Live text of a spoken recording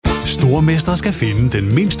Stormester skal finde den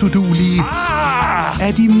mindst uduelige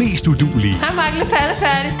af de mest uduelige. Hej, Mark. Lidt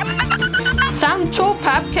færdig. Sammen 2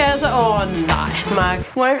 papkasser. Nej,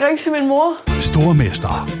 Mark. Må jeg ikke ringe til min mor?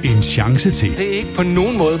 Stormester. En chance til. Det er ikke på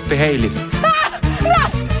nogen måde behageligt.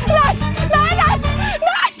 Nej.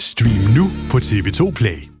 Stream nu på TV2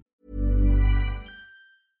 Play.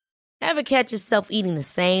 Ever catch yourself eating the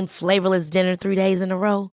same flavorless dinner 3 days in a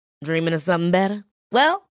row? Dreaming of something better?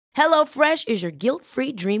 Well, HelloFresh is your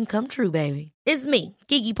guilt-free dream come true, baby. It's me,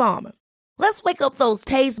 Keke Palmer. Let's wake up those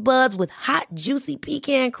taste buds with hot, juicy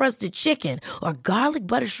pecan-crusted chicken or garlic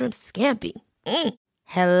butter shrimp scampi.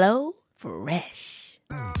 Hello Fresh.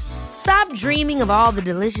 Stop dreaming of all the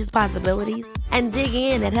delicious possibilities and dig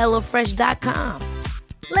in at HelloFresh.com.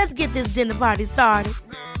 Let's get this dinner party started.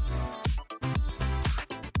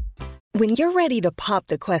 When you're ready to pop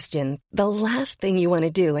the question, the last thing you want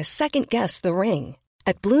to do is second-guess the ring.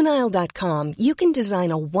 At BlueNile.com, you can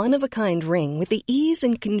design a one-of-a-kind ring with the ease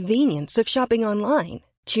and convenience of shopping online.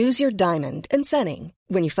 Choose your diamond and setting.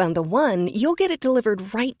 When you find the one, you'll get it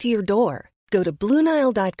delivered right to your door. Go to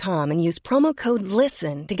BlueNile.com and use promo code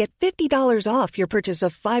LISTEN to get $50 off your purchase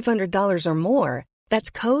of $500 or more. That's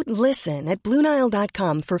code LISTEN at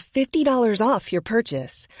BlueNile.com for $50 off your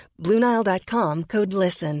purchase. BlueNile.com, code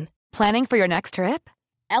LISTEN. Planning for your next trip?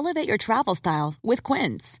 Elevate your travel style with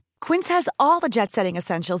Quince. Quince has all the jet-setting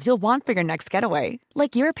essentials you'll want for your next getaway,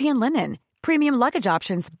 like European linen, premium luggage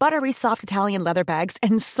options, buttery soft Italian leather bags,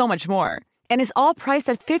 and so much more. And is all priced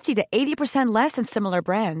at 50 to 80% less than similar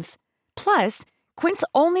brands. Plus, Quince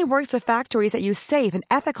only works with factories that use safe and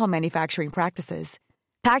ethical manufacturing practices.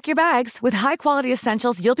 Pack your bags with high-quality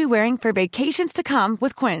essentials you'll be wearing for vacations to come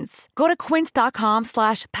with Quince. Go to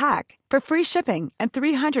quince.com/pack for free shipping and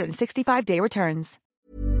 365-day returns.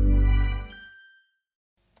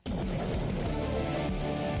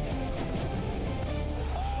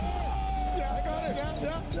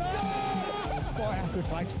 Hvor er det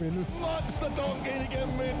frækt spillet. Monsterdunk ind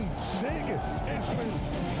igennem midten. Sikke et spil.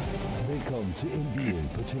 Velkommen til NBA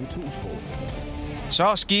på TV2 Sport.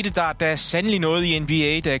 Så skete der da sandelig noget i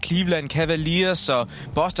NBA, da Cleveland Cavaliers og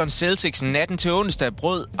Boston Celtics natten til onsdag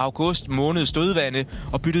brød august måned stødvande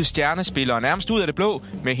og byttede stjernespillere nærmest ud af det blå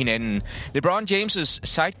med hinanden. LeBron James'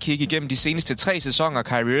 sidekick igennem de seneste 3 sæsoner,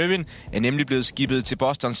 Kyrie Irving, er nemlig blevet skibet til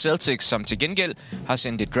Boston Celtics, som til gengæld har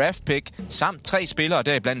sendt et draft pick samt 3 spillere,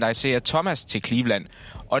 deriblandt Isaiah Thomas, til Cleveland.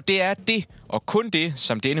 Og det er det, og kun det,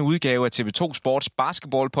 som denne udgave af TV2 Sports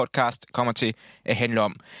basketball-podcast kommer til at handle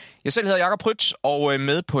om. Jeg selv hedder Jakob Prytz, og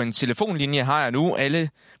med på en telefonlinje har jeg nu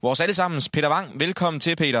vores allesammens Peter Wang. Velkommen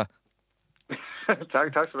til, Peter. tak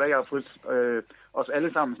skal du have, Jakob Prytz. Os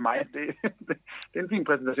allesammens mig. Det er en fin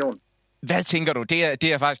præsentation. Hvad tænker du?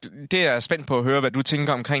 Det er spændt på at høre, hvad du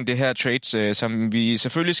tænker omkring det her trade, som vi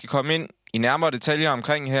selvfølgelig skal komme ind i nærmere detaljer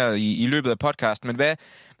omkring her i løbet af podcasten. Men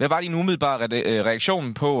hvad var din umiddelbare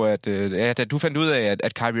reaktion på, at du fandt ud af,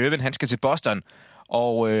 at Kyrie Irving han skal til Boston,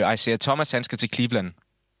 og Isaiah Thomas han skal til Cleveland?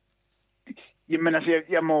 Jamen altså,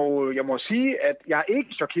 jeg må sige, at jeg er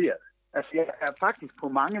ikke chokeret. Altså, jeg er faktisk på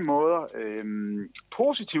mange måder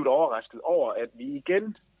positivt overrasket over, at vi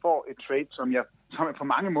igen får et trade, som jeg på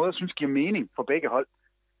mange måder synes giver mening for begge hold.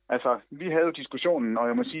 Altså, vi havde jo diskussionen, og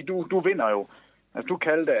jeg må sige, du vinder jo. Altså, du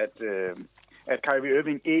kaldte, at Kyrie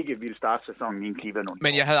Irving ikke ville starte sæsonen i en Cleveland.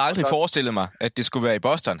 Men jeg havde aldrig forestillet mig, at det skulle være i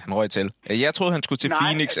Boston, han røg til. Jeg troede, han skulle til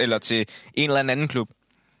Phoenix eller til en eller anden klub.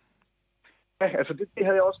 Ja, altså det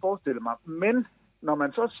havde jeg også forestillet mig. Men når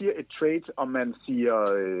man så siger et trade, og man siger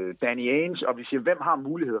Danny Ainge, og vi siger, hvem har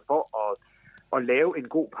muligheder for at lave en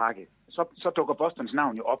god pakke, så dukker Bostons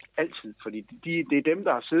navn jo op altid. Fordi det er dem,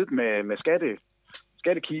 der har siddet med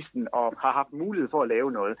skattekisten og har haft mulighed for at lave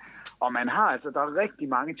noget. Og man har altså, der er rigtig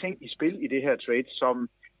mange ting i spil i det her trade, som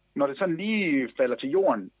når det sådan lige falder til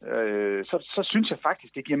jorden, så synes jeg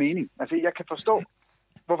faktisk, det giver mening. Altså jeg kan forstå,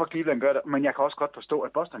 hvorfor Cleveland gør det, men jeg kan også godt forstå,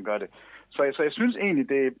 at Boston gør det. Så jeg synes egentlig,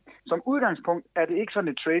 det som udgangspunkt er det ikke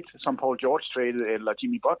sådan et trade, som Paul George traded eller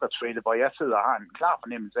Jimmy Butler traded, hvor jeg sidder og har en klar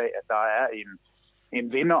fornemmelse af, at der er en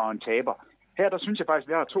vinder og en taber. Her der synes jeg faktisk,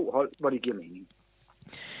 at vi har 2 hold, hvor det giver mening.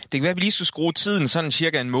 Det kan være, at vi lige skulle skrue tiden sådan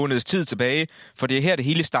cirka en måneds tid tilbage, for det er her, det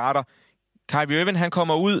hele starter. Kyrie Irving, han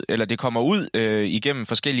kommer ud igennem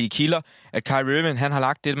forskellige kilder, at Kyrie Irving, han har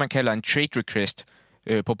lagt det, man kalder en trade request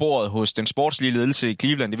på bordet hos den sportslige ledelse i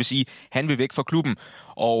Cleveland. Det vil sige, han vil væk fra klubben.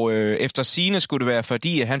 Og efter sigende skulle det være,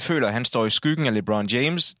 fordi at han føler, at han står i skyggen af LeBron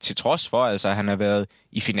James, til trods for, altså at han har været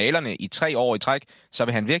i finalerne i 3 år i træk, så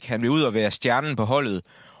vil han væk. Han vil ud og være stjernen på holdet.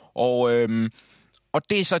 Og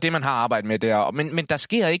det er så det, man har arbejdet med der. Men der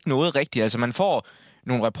sker ikke noget rigtigt. Altså man får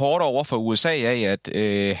nogle rapporter over fra USA af,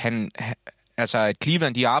 Altså, at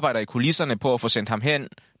Cleveland, de arbejder i kulisserne på at få sendt ham hen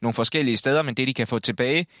nogle forskellige steder, men det, de kan få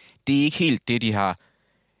tilbage, det er ikke helt det, de har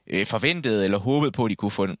forventet eller håbet på, at de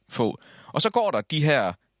kunne få. Og så går der de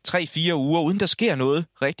her 3-4 uger, uden der sker noget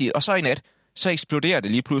rigtigt, og så i nat, så eksploderer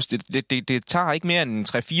det lige pludselig. Det tager ikke mere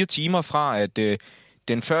end 3-4 timer fra, at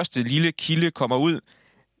den første lille kilde kommer ud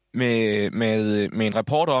med en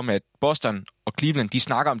rapport om, at Boston og Cleveland, de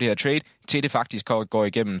snakker om det her trade, til det faktisk går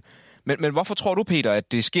igennem. Men hvorfor tror du, Peter,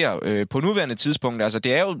 at det sker på nuværende tidspunkt? Altså,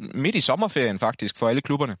 det er jo midt i sommerferien faktisk for alle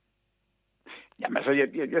klubberne. Jamen altså,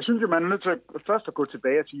 jeg synes jo, man er nødt til først at gå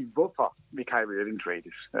tilbage og sige, hvorfor vil Kyrie Irving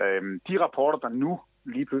trades? De rapporter, der nu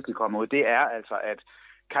lige pludselig kommer ud, det er altså, at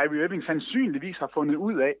Kyrie Irving sandsynligvis har fundet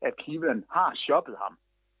ud af, at Cleveland har shoppet ham.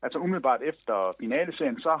 Altså umiddelbart efter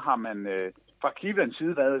finaleserien, så har man fra Clevelands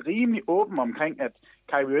side været rimelig åben omkring, at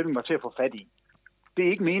Kyrie Irving var til at få fat i. Det er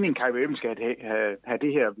ikke meningen, at Kyrie Irving skal have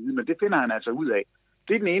det her at vide, men det finder han altså ud af.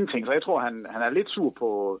 Det er den ene ting, så jeg tror, han er lidt sur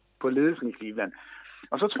på ledelsen i Cleveland.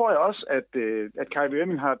 Og så tror jeg også, at Kyrie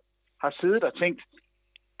Irving har siddet og tænkt,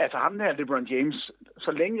 altså ham der, LeBron James,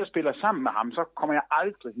 så længe jeg spiller sammen med ham, så kommer jeg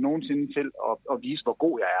aldrig nogensinde til at vise, hvor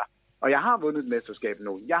god jeg er. Og jeg har vundet et mesterskab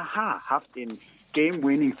nu. Jeg har haft en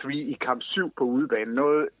game-winning 3 i kamp 7 på udebane.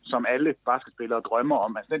 Noget, som alle basketspillere drømmer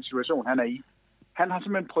om. Altså den situation, han er i. Han har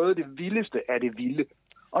simpelthen prøvet det vildeste af det vilde.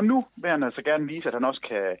 Og nu vil han altså gerne vise, at han også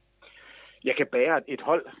kan bære et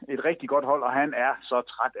hold, et rigtig godt hold, og han er så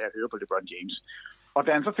træt af at høre på LeBron James. Og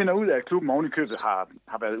da han så finder ud af, at klubben oven i købet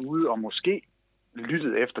har været ude og måske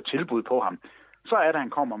lyttet efter tilbud på ham, så er det, han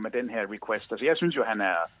kommer med den her request. Altså jeg synes jo, han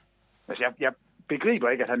er... Altså jeg begriber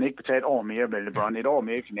ikke, at han ikke vil tage et år mere med LeBron, et år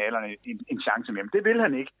mere i finalerne, en chance med ham. Det vil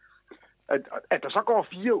han ikke. At der så går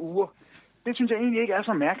 4 uger, det synes jeg egentlig ikke er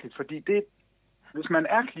så mærkeligt, fordi det, hvis man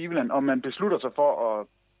er Cleveland, og man beslutter sig for,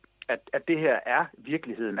 at det her er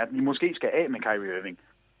virkeligheden, at vi måske skal af med Kyrie Irving,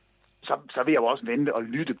 så vil jeg jo også vente og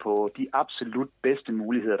lytte på de absolut bedste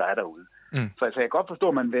muligheder, der er derude. Så jeg kan godt forstå,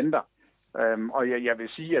 at man venter. Og jeg vil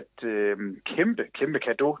sige, at kæmpe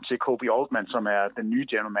cadeau til Kobe Altman, som er den nye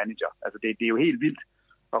general manager. Altså det er jo helt vildt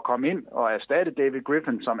at komme ind og erstatte David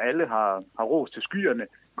Griffin, som alle har rost til skyerne,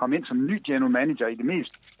 komme ind som ny general manager i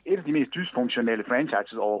et af de mest dysfunktionelle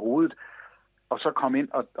franchises overhovedet, og så komme ind,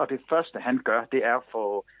 og det første han gør, det er at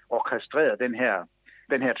få orkestreret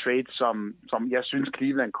den her trade, som jeg synes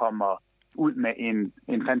Cleveland kommer ud med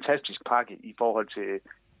en fantastisk pakke i forhold til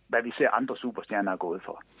hvad vi ser andre superstjerner er gået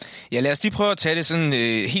for. Ja, lad os lige prøve at tage det sådan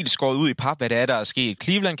helt skåret ud i pap, hvad det er, der er sket.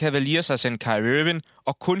 Cleveland Cavaliers har sendt Kyrie Irving,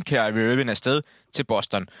 og kun Kyrie Irving afsted til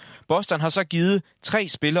Boston. Boston har så givet 3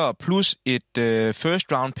 spillere plus et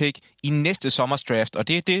first round pick i næste sommers draft, og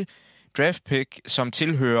det er det draft pick, som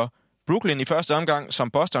tilhører Brooklyn i første omgang,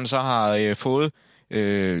 som Boston så har fået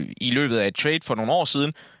i løbet af et trade for nogle år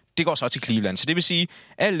siden. Det går så til Cleveland. Så det vil sige,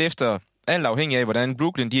 alt afhængig af, hvordan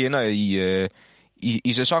Brooklyn de ender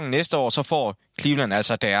i sæsonen næste år, så får Cleveland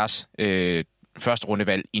altså deres første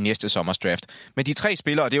rundevalg i næste sommers draft. Men de 3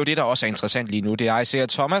 spillere, det er jo det, der også er interessant lige nu. Det er Isaiah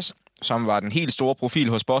Thomas, som var den helt store profil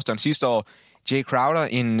hos Boston sidste år. Jay Crowder,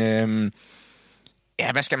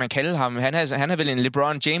 hvad skal man kalde ham? Han er vel en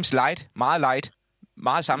LeBron James light,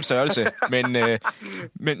 meget samme størrelse,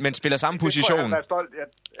 men spiller samme position.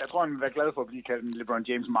 Jeg tror, han vil være glad for at blive kaldt en LeBron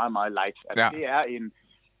James meget, meget light. Altså, ja. Det er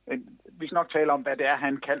vi skal nok tale om, hvad det er,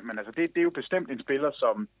 han kan, men altså, det er jo bestemt en spiller,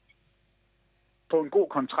 som på en god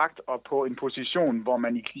kontrakt og på en position, hvor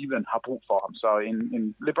man i Cleveland har brug for ham. Så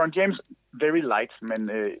en LeBron James, very light,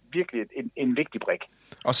 men virkelig en vigtig brik.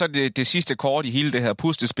 Og så det sidste kort i hele det her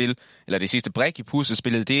puslespil, eller det sidste brik i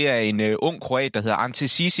puslespillet, det er en ung kroat, der hedder Ante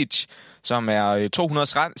Cicic, som er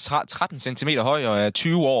 213 cm høj og er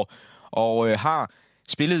 20 år, og har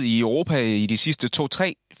spillet i Europa i de sidste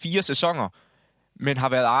 4 sæsoner, men har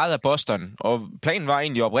været ejet af Boston. Og planen var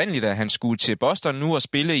egentlig oprindeligt, at han skulle til Boston nu og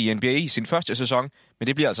spille i NBA i sin første sæson, men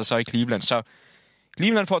det bliver altså så i Cleveland. Så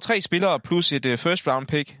Cleveland får 3 spillere plus et first round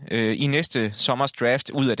pick i næste sommers draft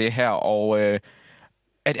ud af det her. Og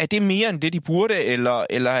er det mere end det, de burde,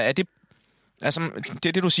 eller er det... Altså, det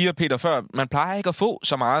er det, du siger, Peter, før. Man plejer ikke at få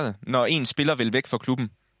så meget, når en spiller vil væk fra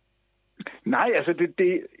klubben. Nej, altså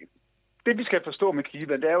det vi skal forstå med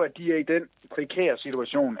Cleveland, det er jo, at de er i den prekære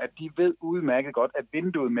situation, at de ved udmærket godt, at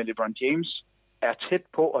vinduet med LeBron James er tæt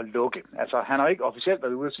på at lukke. Altså, han har ikke officielt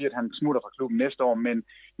været ude og sige, at han smutter fra klubben næste år,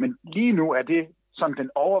 men lige nu er det sådan den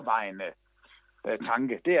overvejende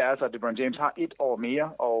tanke. Det er altså, at LeBron James har 1 år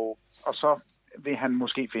mere, og så vil han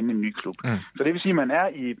måske finde en ny klub. Så det vil sige, at man er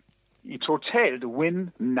i totalt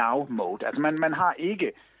win-now-mode. Altså,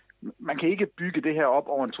 man kan ikke bygge det her op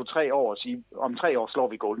over 2-3 år og sige, om 3 år slår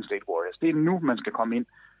vi Golden State Warriors. Det er nu, man skal komme ind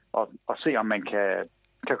og se, om man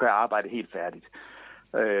kan gøre arbejdet helt færdigt.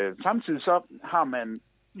 Samtidig så har man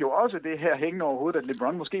jo også det her hængende over hovedet, at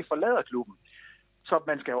LeBron måske forlader klubben. Så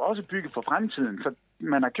man skal jo også bygge for fremtiden. Så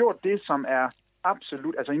man har gjort det, som er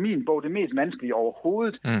absolut, altså i min bog, det mest vanskelige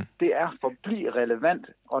overhovedet, det er at forblive relevant.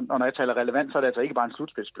 Og når jeg taler relevant, så er det altså ikke bare en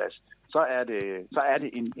slutspidsplads. Så er det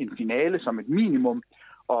en finale som et minimum,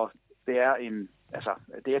 og det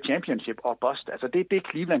er championship og bust. Altså det er det,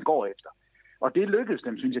 Cleveland går efter. Og det lykkedes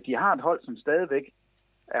dem, synes jeg. De har et hold, som stadigvæk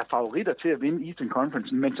er favoritter til at vinde Eastern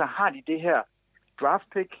Conference, men så har de det her draft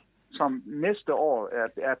pick, som næste år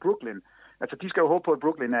er Brooklyn. Altså, de skal jo håbe på, at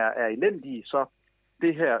Brooklyn er elendige, så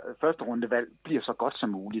det her første rundevalg bliver så godt som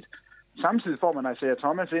muligt. Samtidig får man Isaiah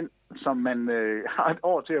Thomas ind, som man har et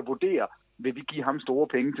år til at vurdere, vil vi give ham store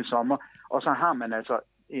penge til sommer. Og så har man altså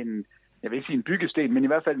jeg vil ikke sige en byggesten, men i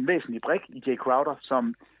hvert fald en væsentlig brik i Jay Crowder,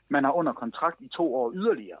 som man har under kontrakt i 2 år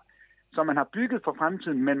yderligere. Så man har bygget for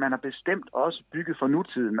fremtiden, men man har bestemt også bygget for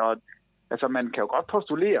nutiden. Og altså, man kan jo godt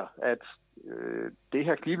postulere, at det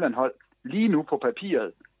her Cleveland-hold lige nu på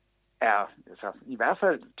papiret er i hvert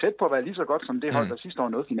fald tæt på at være lige så godt som det hold, der sidste år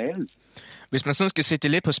nåede finalen. Hvis man sådan skal sætte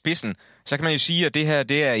det lidt på spidsen, så kan man jo sige, at det her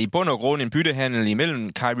det er i bund og grund en byttehandel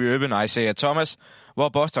imellem Kyrie Irving og Isaiah Thomas, hvor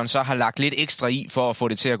Boston så har lagt lidt ekstra i for at få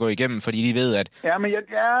det til at gå igennem, fordi de ved, at... Ja, men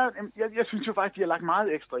jeg synes jo faktisk, de har lagt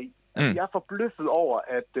meget ekstra i. Altså, jeg er forbløffet over,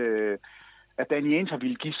 at Danny Ainge har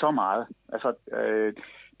ville give så meget. Altså,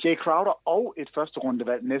 Jay Crowder og et første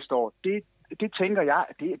rundevalg næste år, det tænker jeg,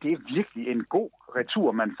 det er virkelig en god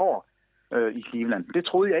retur, man får i Cleveland. Det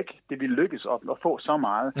troede jeg ikke, det ville lykkes at få så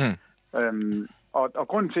meget. Og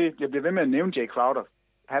grunden til, at jeg bliver ved med at nævne Jay Crowder,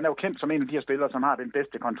 han er jo kendt som en af de her spillere, som har den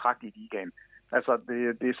bedste kontrakt i ligaen. Altså,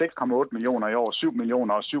 det er 6,8 millioner i år, 7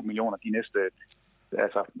 millioner og 7 millioner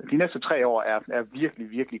de næste 3 år er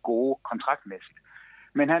virkelig, virkelig gode kontraktmæssigt.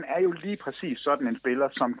 Men han er jo lige præcis sådan en spiller,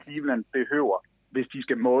 som Cleveland behøver, hvis de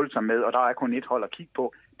skal måle sig med, og der er kun et hold at kigge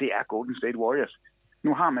på, det er Golden State Warriors.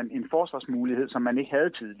 Nu har man en forsvarsmulighed, som man ikke havde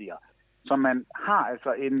tidligere. Så man har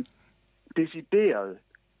altså en decideret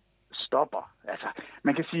stopper. Altså,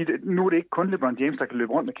 man kan sige, at nu er det ikke kun LeBron James, der kan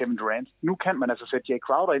løbe rundt med Kevin Durant. Nu kan man altså sætte Jay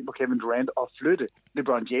Crowder ind på Kevin Durant og flytte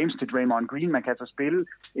LeBron James til Draymond Green. Man kan altså spille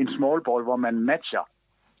en small ball, hvor man matcher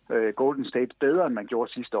Golden State bedre, end man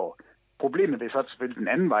gjorde sidste år. Problemet vil så selvfølgelig den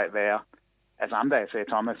anden vej være, altså ham der sagde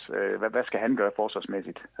Thomas, hvad skal han gøre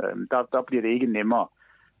forsvarsmæssigt? Der bliver det ikke nemmere.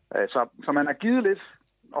 Så man har givet lidt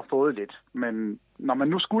og fået lidt. Men når man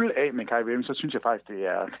nu skulle af med Kyrie Irving, så synes jeg faktisk, det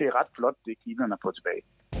er ret flot, det Cleveland har fået tilbage.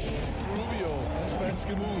 Rubio,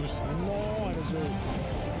 spanske mus.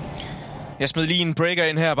 Jeg smed lige en breaker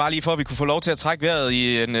ind her, bare lige for, at vi kunne få lov til at trække vejret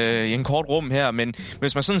i en kort rum her. Men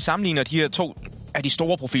hvis man sådan sammenligner de her 2 af de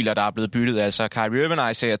store profiler, der er blevet byttet, altså Kyrie Irving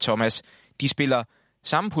og Isaiah Thomas, de spiller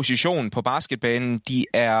samme position på basketbanen. De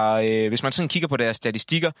er, hvis man sådan kigger på deres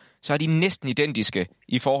statistikker, så er de næsten identiske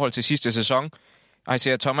i forhold til sidste sæson.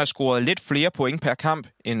 Isaiah Thomas scorede lidt flere point per kamp,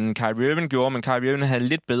 end Kyrie Irving gjorde, men Kyrie Irving havde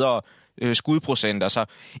lidt bedre skudprocenter. Så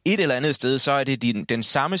et eller andet sted, så er det den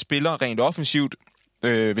samme spiller rent offensivt,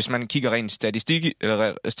 hvis man kigger rent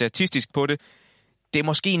statistisk på det. Det er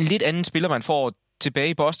måske en lidt anden spiller, man får tilbage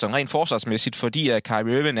i Boston, rent forsvarsmæssigt, fordi at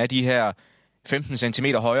Kyrie Irving er de her 15 cm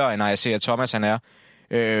højere, end Isaiah Thomas han er.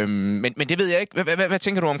 Men det ved jeg ikke. Hvad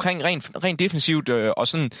tænker du omkring rent defensivt og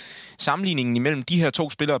sådan sammenligningen imellem de her 2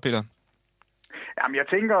 spillere, Peter? Jamen, jeg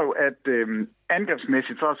tænker jo, at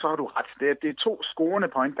angrebsmæssigt, så har du ret. Det er 2 scorende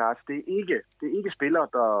point guards. Det er ikke spillere,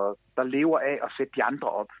 der lever af at sætte de andre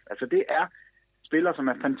op. Altså, det er spillere, som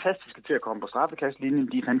er fantastiske til at komme på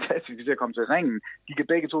straffekastlinjen. De er fantastiske til at komme til ringen. De kan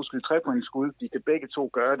begge 2 skyde 3-pointsskud. De kan begge 2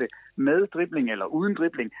 gøre det med dribling eller uden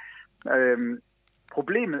dribling.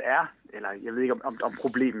 Problemet er, eller jeg ved ikke om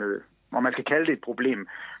problemet, om man skal kalde det et problem,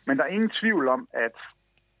 men der er ingen tvivl om, at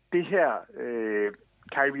det her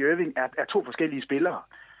Kyrie Irving er 2 forskellige spillere.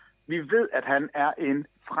 Vi ved, at han er en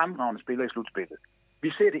fremragende spiller i slutspillet.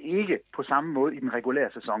 Vi ser det ikke på samme måde i den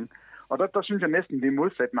regulære sæson. Og der synes jeg næsten, det er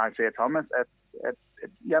modsat med Isaiah Thomas, at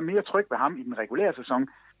jeg er mere tryg ved ham i den regulære sæson,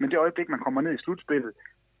 men det øjeblik, man kommer ned i slutspillet,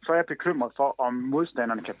 så er jeg bekymret for, om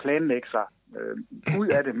modstanderne kan planlægge sig ud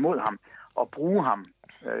af det mod ham og bruge ham,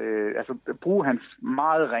 bruge hans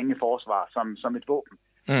meget ringe forsvar som et våben.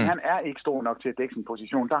 Han er ikke stor nok til at dække sin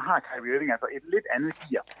position. Der har Kyrie Irving altså et lidt andet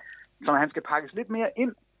gear, så han skal pakkes lidt mere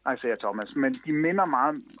ind, Isaiah Thomas, men de minder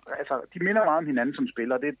meget om hinanden som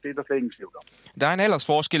spillere. Det er der slet ingen tvivl om. Der er en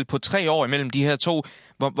aldersforskel på 3 år imellem de her 2.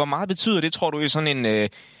 Hvor meget betyder det, tror du, i sådan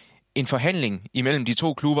en forhandling imellem de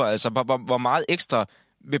 2 klubber? Altså, hvor meget ekstra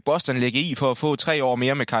vil Boston lægge i for at få 3 år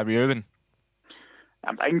mere med Kyrie Irving?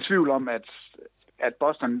 Jamen, der er ingen tvivl om, at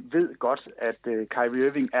Boston ved godt, at Kyrie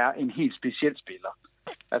Irving er en helt speciel spiller.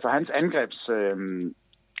 Altså, hans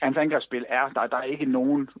hans angrebsspil der er ikke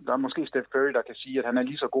nogen, der er måske Steph Curry, der kan sige, at han er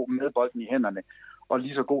lige så god med bolden i hænderne, og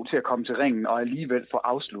lige så god til at komme til ringen, og alligevel få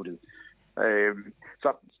afsluttet.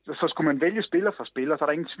 Så skulle man vælge spiller for spiller, så er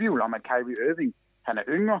der ingen tvivl om, at Kyrie Irving, han er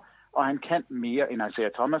yngre, og han kan mere, end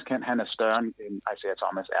Isaiah Thomas kan. Han er større, end Isaiah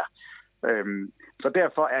Thomas er. Så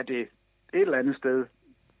derfor er det et eller andet sted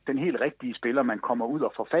den helt rigtige spiller, man kommer ud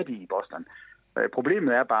og får fat i Boston.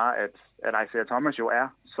 Problemet er bare, at Isaiah Thomas jo er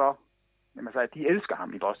så... Jamen, at de elsker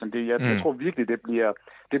ham i Boston. Jeg tror virkelig,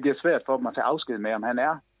 det bliver svært for dem at tage afsked med ham. Han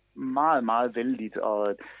er meget, meget vældigt,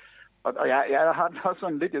 og jeg har også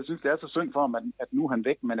sådan lidt, jeg synes, det er så synd for ham, at nu er han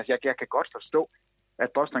væk, men altså, jeg kan godt forstå, at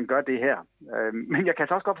Boston gør det her. Men jeg kan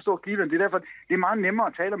også godt forstå Cleveland. Det er derfor, det er meget nemmere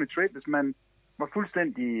at tale om et trade, hvis man var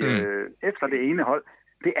fuldstændig efter det ene hold.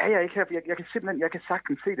 Det er jeg ikke her, for jeg kan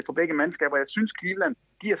sagtens se det på begge mandskaber. Jeg synes, Cleveland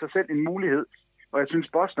giver sig selv en mulighed, og jeg synes,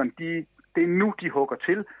 Boston, det er nu, de hugger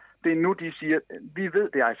til. Det er nu, de siger, vi ved,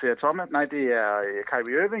 det er Isaiah Thomas, nej, det er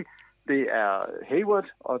Kyrie Irving, det er Hayward,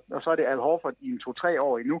 og så er det Al Horford i 2-3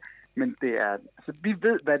 år endnu. Men det er, altså, vi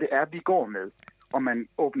ved, hvad det er, vi går med. Og man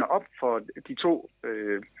åbner op for de to,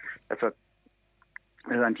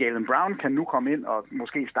 Jaylen Brown kan nu komme ind og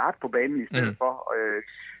måske starte på banen i stedet for.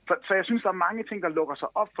 Så jeg synes, der er mange ting, der lukker sig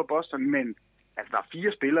op for Boston, men altså, der er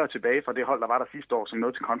 4 spillere tilbage fra det hold, der var der sidste år, som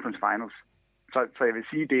nåede til Conference Finals. Så jeg vil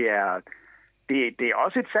sige, det er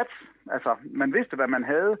også et sats. Altså, man vidste, hvad man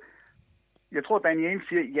havde. Jeg tror, Danny Ainge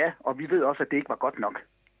siger ja, og vi ved også, at det ikke var godt nok.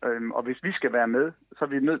 Og hvis vi skal være med, så er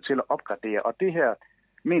vi nødt til at opgradere. Og det her,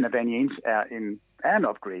 mener Danny Ainge, er en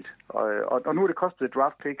upgrade. Og nu er det kostet et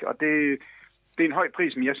draft pick, og det er en høj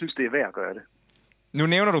pris, men jeg synes, det er værd at gøre det. Nu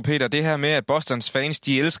nævner du, Peter, det her med, at Bostons fans,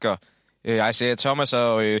 de elsker Isaiah Thomas,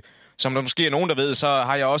 og som der måske er nogen, der ved, så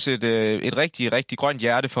har jeg også et rigtig, rigtig grønt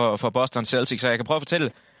hjerte for Boston Celtics, så jeg kan prøve at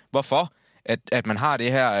fortælle, hvorfor at man har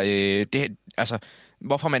det her,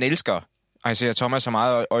 hvorfor man elsker Isaiah Thomas så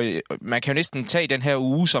meget, og man kan jo næsten tage den her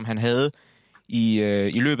uge, som han havde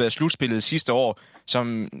i løbet af slutspillet sidste år,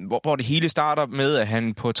 hvor det hele starter med, at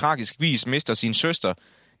han på tragisk vis mister sin søster,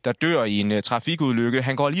 der dør i en trafikulykke.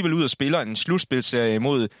 Han går alligevel ud og spiller en slutspilserie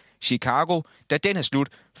mod Chicago. Da den er slut,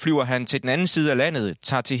 flyver han til den anden side af landet,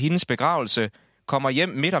 tager til hendes begravelse, kommer hjem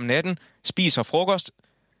midt om natten, spiser frokost,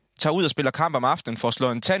 tager ud og spiller kamp om aftenen, får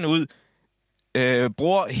slået en tand ud,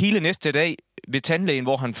 bruger hele næste dag ved tandlægen,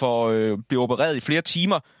 hvor han bliver opereret i flere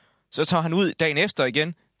timer. Så tager han ud dagen efter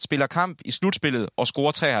igen, spiller kamp i slutspillet og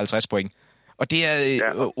scorer 53 point. Og det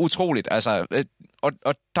er utroligt. Altså,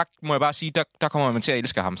 og der må jeg bare sige, der kommer man til at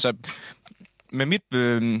elske ham. Så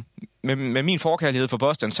med min forkærlighed for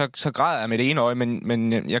Boston, så græder jeg med det ene øje,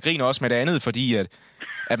 men jeg griner også med det andet, fordi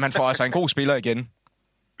at man får altså en god spiller igen.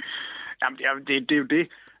 Jamen, det er jo det.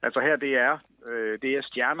 Altså her, det er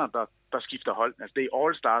stjerner, der skifter hold. Altså det er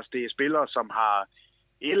All-Stars, det er spillere, som har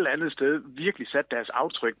et eller andet sted virkelig sat deres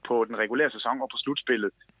aftryk på den regulære sæson og på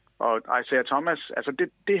slutspillet. Og Isaiah Thomas, altså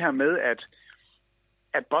det her med,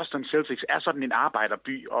 at Boston Celtics er sådan en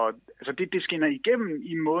arbejderby, og altså det skinner igennem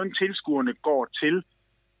i måden tilskuerne går til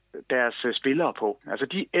deres spillere på. Altså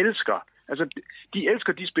de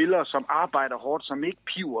elsker de spillere, som arbejder hårdt, som ikke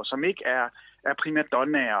piver, som ikke er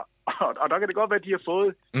primadonnaer. Og der kan det godt være, at de har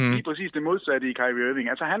fået lige præcis det modsatte i Kyrie Irving.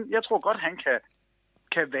 Altså jeg tror godt, han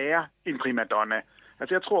kan være en primadonna.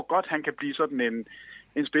 Altså jeg tror godt, han kan blive sådan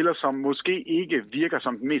en spiller, som måske ikke virker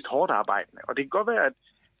som den mest hårdt arbejdende. Og det kan godt være,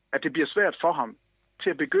 at det bliver svært for ham til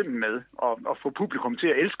at begynde med at få publikum til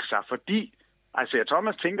at elske sig, fordi Isaiah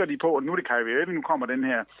Thomas tænker de på, at nu er det Kyrie Irving, nu kommer den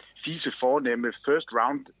her fise fornemme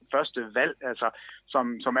første valg, altså,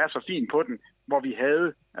 som er så fin på den, hvor vi havde,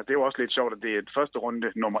 altså det er jo også lidt sjovt, at det er et første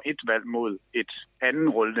runde nummer 1 valg mod et anden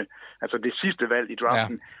runde, altså det sidste valg i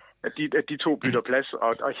draften, at de to bytter plads,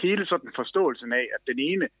 og hele sådan forståelsen af, at den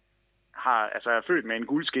ene er født med en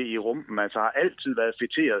guldske i rumpen, altså har altid været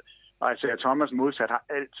fætteret, og Isaiah Thomas modsat har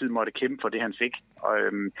altid måtte kæmpe for det, han fik.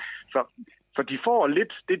 Så de får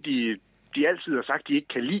lidt det, de altid har sagt, de ikke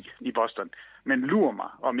kan lide i Boston. Men lurer mig,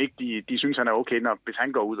 om ikke de synes, han er okay, hvis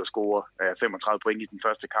han går ud og scorer 35 point i den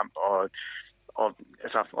første kamp,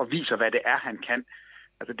 og viser, hvad det er, han kan.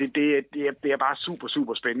 Altså det er bare super,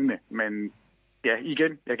 super spændende, men ja,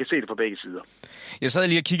 igen, jeg kan se det på begge sider. Jeg sad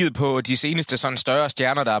lige og kiggede på de seneste sådan større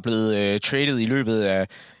stjerner, der er blevet traded i løbet af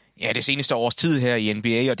det seneste års tid her i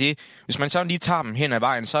NBA, og hvis man så lige tager dem hen ad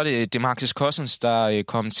vejen, så er det DeMarcus Cousins, der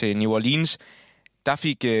kom til New Orleans. Der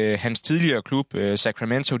fik hans tidligere klub,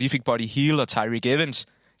 Sacramento, de fik Buddy Hield og Tyreke Evans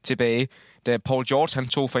tilbage. Da Paul George han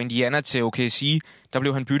tog fra Indiana til OKC, der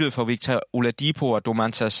blev han byttet for Victor Oladipo og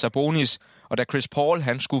Domantas Sabonis. Og da Chris Paul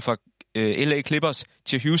han skulle fra LA Clippers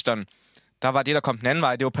til Houston, der var det, der kom den anden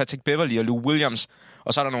vej. Det var Patrick Beverley og Lou Williams,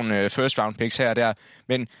 og så er der nogle first round picks her og der.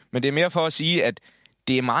 Men det er mere for at sige, at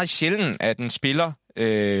det er meget sjældent, at en spiller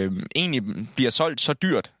egentlig bliver solgt så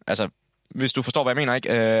dyrt. Altså, hvis du forstår, hvad jeg mener, ikke?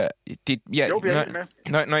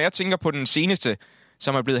 Når jeg tænker på den seneste,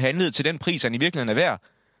 som er blevet handlet til den pris, han i virkeligheden er værd,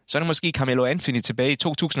 så er det måske Carmelo Anthony tilbage i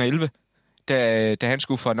 2011, da han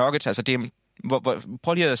skulle for Nuggets. Altså, det er,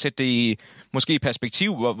 prøv lige at sætte det i måske i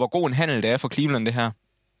perspektiv, hvor god en handel det er for Cleveland, det her.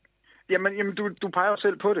 Jamen du peger jo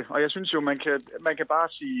selv på det, og jeg synes jo, man kan bare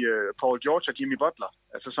sige Paul George og Jimmy Butler,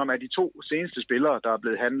 altså som er de 2 seneste spillere, der er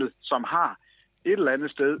blevet handlet, som har et eller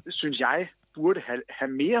andet sted, synes jeg, burde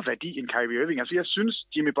have mere værdi end Kyrie Irving. Altså jeg synes,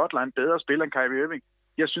 Jimmy Butler er en bedre spiller end Kyrie Irving.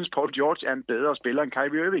 Jeg synes, Paul George er en bedre spiller end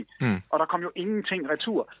Kyrie Irving. Og der kom jo ingenting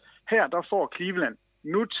retur. Her, der får Cleveland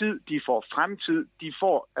nutid, de får fremtid, de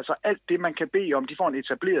får altså alt det, man kan bede om. De får en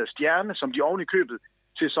etableret stjerne, som de oven i købet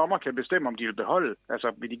til sommer kan bestemme, om de vil beholde.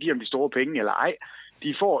 Altså, vil de give dem de store penge eller ej.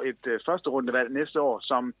 De får et første rundevalg næste år,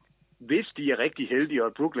 som hvis de er rigtig heldige,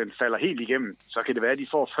 og Brooklyn falder helt igennem, så kan det være, at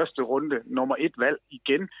de får første runde nummer 1 valg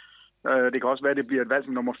igen. Det kan også være, at det bliver et valg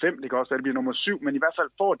som nummer 5, det kan også være, at det bliver nummer 7, men i hvert fald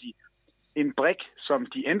får de en brik, som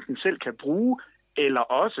de enten selv kan bruge, eller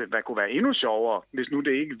også, hvad kunne være endnu sjovere, hvis nu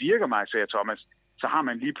det ikke virker mig, siger Thomas, så har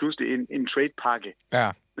man lige pludselig en trade-pakke. Ja.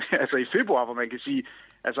 Altså i februar, hvor man kan sige,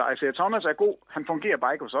 altså Isaiah Thomas er god, han fungerer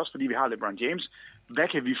bare ikke hos os, fordi vi har LeBron James. Hvad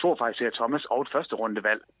kan vi få fra Isaiah Thomas og et første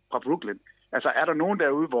rundevalg fra Brooklyn? Altså er der nogen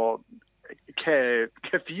derude, hvor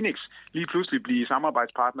kan Phoenix lige pludselig blive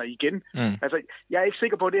samarbejdspartner igen? Altså jeg er ikke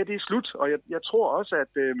sikker på, at det er slut, og jeg tror også,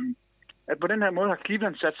 at på den her måde har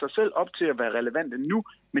Cleveland sat sig selv op til at være relevante nu,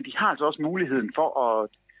 men de har altså også muligheden for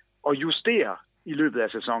at justere i løbet af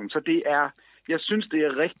sæsonen. Så jeg synes, det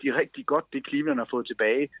er rigtig, rigtig godt, det Cleveland har fået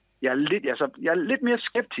tilbage. Jeg er lidt mere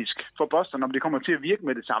skeptisk for Boston, om det kommer til at virke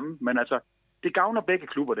med det samme, men altså, det gavner begge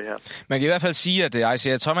klubber, det her. Man kan i hvert fald sige, at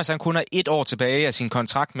Isaiah Thomas, han kun har 1 år tilbage af sin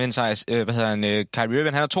kontrakt, mens Kyrie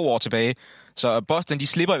Irving, han har 2 år tilbage. Så Boston, de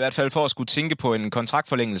slipper i hvert fald for at skulle tænke på en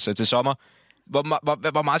kontraktforlængelse til sommer.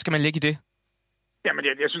 Hvor meget skal man lægge i det? Jamen,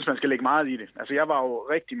 jeg synes, man skal lægge meget i det. Altså, jeg var jo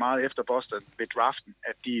rigtig meget efter Boston ved draften,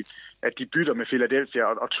 at de bytter med Philadelphia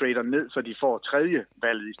og trader ned, så de får 3.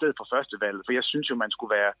 valget i stedet for første valget. For jeg synes jo, man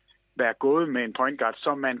skulle være gået med en point guard,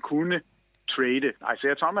 som man kunne trade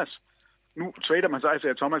Isaiah Thomas. Nu trader man så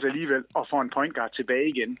Isaiah Thomas alligevel og får en point guard tilbage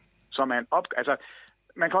igen, som er en altså,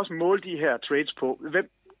 man kan også måle de her trades på,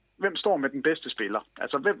 hvem står med den bedste spiller?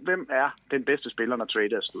 Altså, hvem er den bedste spiller, når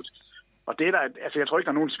tradet er slut? Og det er der, altså jeg tror ikke,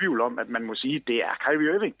 der er nogen tvivl om, at man må sige, at det er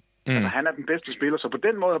Kyrie Irving. Altså, han er den bedste spiller, så på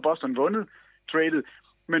den måde har Boston vundet tradet.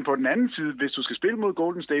 Men på den anden side, hvis du skal spille mod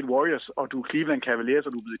Golden State Warriors, og du er Cleveland Cavaliers,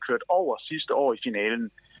 og du er blevet kørt over sidste år i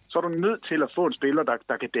finalen, så er du nødt til at få en spiller,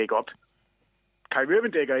 der kan dække op. Kyrie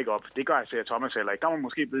Irving dækker ikke op. Det gør Isaiah Thomas heller ikke. Der var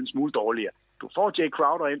måske blevet en smule dårligere. Du får Jay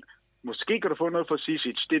Crowder ind. Måske kan du få noget for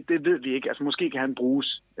Zizic. Det ved vi ikke. Altså måske kan han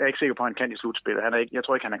bruges. Jeg er ikke sikker på, at han kan i slutspillet. Jeg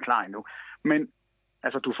tror ikke, han er klar endnu. Men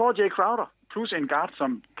altså, du får Jay Crowder, plus en guard,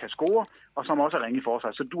 som kan score, og som også er ringe i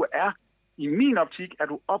forsvar. Så du er, i min optik, er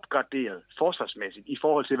du opgraderet forsvarsmæssigt i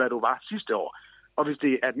forhold til, hvad du var sidste år. Og hvis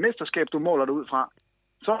det er et mesterskab, du måler dig ud fra,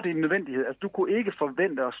 så er det en nødvendighed. Altså, du kunne ikke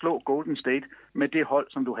forvente at slå Golden State med det hold,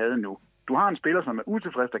 som du havde nu. Du har en spiller, som er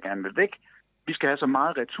utilfreds, der gerne vil væk. Vi skal have så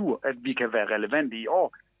meget retur, at vi kan være relevante i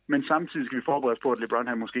år, men samtidig skal vi forberede os på, at LeBron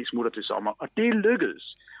han måske smutter til sommer. Og det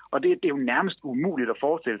lykkedes. Og det er jo nærmest umuligt at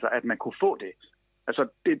forestille sig, at man kunne få det. Altså,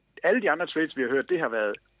 alle de andre trades, vi har hørt, det har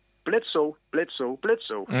været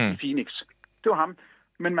Bledsoe i Phoenix. Det var ham.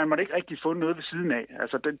 Men man måtte ikke rigtig få noget ved siden af.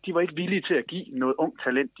 Altså, de var ikke villige til at give noget ung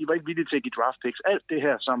talent. De var ikke villige til at give draft picks. Alt det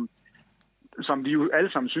her, som vi jo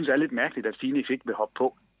alle sammen synes er lidt mærkeligt, at Phoenix ikke vil hoppe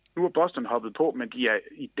på. Nu er Boston hoppet på, men de er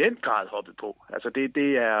i den grad hoppet på. Altså,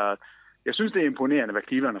 det er... Jeg synes, det er imponerende, hvad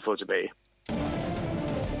Cleveland har fået tilbage.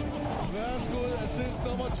 Værsgo, assist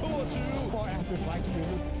nummer 22. Hvor er det frækt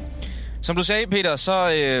spillet. Som du sagde, Peter, så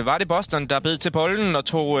var det Boston, der bed til bolden og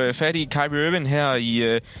tog fat i Kyrie Irving her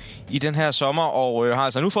i den her sommer, og har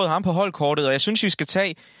altså nu fået ham på holdkortet. Og jeg synes, vi skal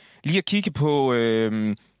tage lige at kigge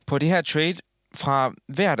på det her trade fra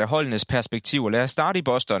hvert af holdenes perspektiv. Lad os starte i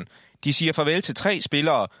Boston. De siger farvel til 3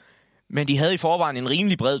 spillere, men de havde i forvejen en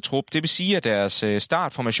rimelig bred trup. Det vil sige, at deres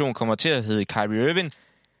startformation kommer til at hedde Kyrie Irving,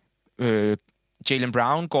 Jaylen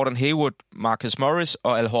Brown, Gordon Hayward, Marcus Morris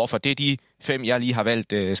og Al Horford. Det er de 5, jeg lige har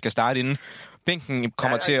valgt skal starte inden. Bænken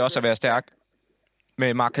kommer til også at være stærk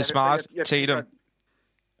med Marcus Smart, Tatum.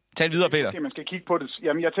 Tag videre, Peter. Man skal kigge på det.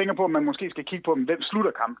 Jamen, jeg tænker på, at man måske skal kigge på, hvem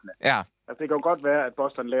slutter kampene. Ja. Altså, det kan jo godt være, at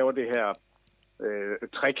Boston laver det her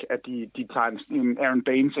trick, at de tager en Aaron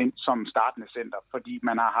Baines ind som startende center, fordi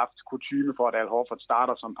man har haft kutyme for, at Al Horford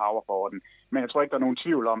starter som power forwarden. Men jeg tror ikke, der er nogen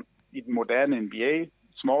tvivl om, i den moderne NBA,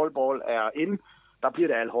 small ball er inde, der bliver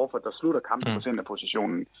det Al Horford, der slutter kampen på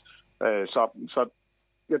centerpositionen. Så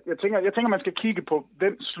jeg tænker, man skal kigge på,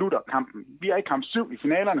 hvem slutter kampen. Vi er i kamp 7 i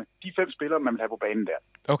finalerne. De 5 spillere, man vil have på banen der.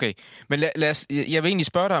 Okay, men jeg vil egentlig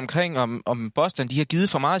spørge dig omkring, om Boston de har givet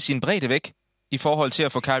for meget af sin bredde væk i forhold til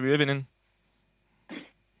at få Kyrie Irving ind.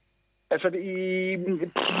 Altså,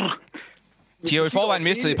 de har jo i forvejen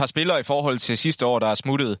mistet et par spillere i forhold til sidste år, der er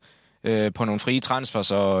smuttet på nogle frie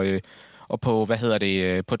transfers og på,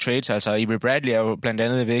 på trades. Altså, Avery Bradley er jo blandt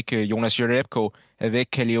andet væk, Jonas Jerebko er væk,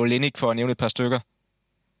 Kelly Olynyk for at nævne et par stykker.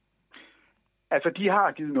 Altså, de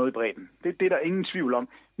har givet noget i bredden. Det er der ingen tvivl om.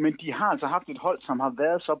 Men de har altså haft et hold, som har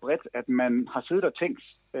været så bredt, at man har siddet og tænkt,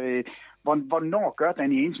 hvornår gør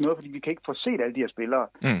Danny Ainge noget, fordi vi kan ikke få set alle de her spillere.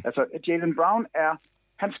 Altså, Jaylen Brown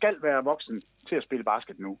han skal være voksen til at spille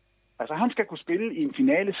basket nu. Altså, han skal kunne spille i en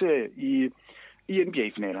finaleserie i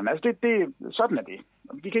NBA-finalerne. Altså, sådan er det.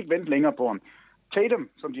 Vi kan ikke vente længere på ham. Tatum,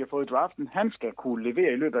 som de har fået i draften, han skal kunne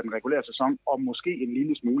levere i løbet af den regulære sæson, og måske en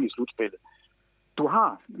lille smule i slutspillet. Du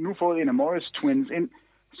har nu fået en af Morris Twins ind,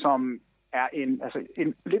 som er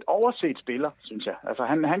en lidt overset spiller, synes jeg. Altså,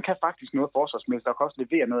 han kan faktisk noget forsvarsmæssigt, og kan også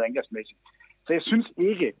levere noget angrebsmæssigt. Så jeg synes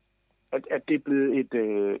ikke, at det er blevet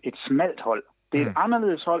et smalt hold. Det er et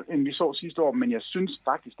anderledes hold, end vi så sidste år, men jeg synes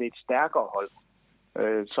faktisk, det er et stærkere hold.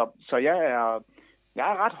 Så jeg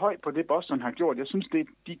er ret høj på det, Boston har gjort. Jeg synes,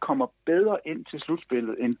 de kommer bedre ind til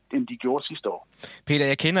slutspillet, end de gjorde sidste år. Peter,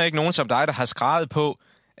 jeg kender ikke nogen som dig, der har skreget på,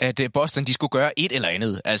 at Boston de skulle gøre et eller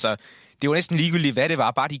andet. Altså, det var næsten ligegyldigt, hvad det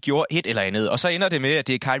var, bare de gjorde et eller andet. Og så ender det med, at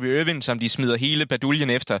det er Kyrie Irving, som de smider hele baduljen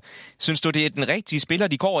efter. Synes du, det er den rigtige spiller,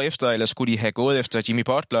 de går efter, eller skulle de have gået efter Jimmy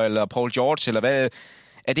Butler eller Paul George, eller hvad?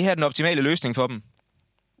 Er det her den optimale løsning for dem?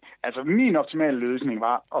 Altså, min optimale løsning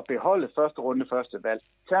var at beholde første valg.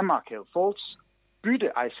 Tage Markelle Fultz,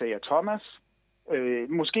 bytte Isaiah Thomas,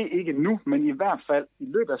 måske ikke nu, men i hvert fald i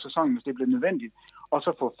løbet af sæsonen, hvis det bliver nødvendigt, og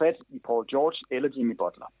så få fat i Paul George eller Jimmy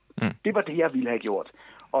Butler. Det var det, jeg ville have gjort.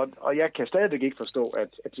 Og jeg kan stadigvæk ikke forstå,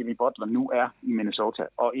 at Jimmy Butler nu er i Minnesota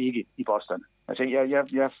og ikke i Boston. Altså,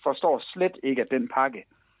 jeg forstår slet ikke, at den pakke,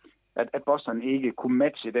 at Boston ikke kunne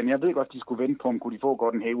matche den. Jeg ved godt, de skulle vente på, om kunne de få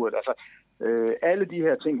Gordon Hayward. Altså, alle de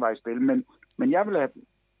her ting var i spil, men jeg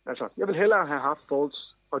vil hellere have haft Fultz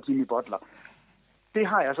og Jimmy Butler. Det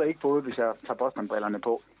har jeg altså ikke fået, hvis jeg tager Boston-brillerne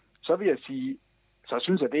på. Så vil jeg sige, så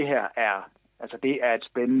synes jeg, at det her det er et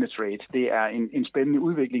spændende trade. Det er en spændende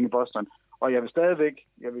udvikling i Boston. Og jeg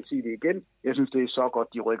vil sige det igen, jeg synes, det er så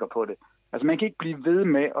godt, de rykker på det. Altså, man kan ikke blive ved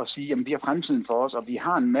med at sige, at vi har fremtiden for os, og vi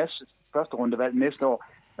har en masse første rundevalg næste år.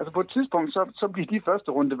 Altså, på et tidspunkt, så bliver de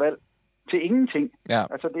første rundevalg til ingenting. Ja.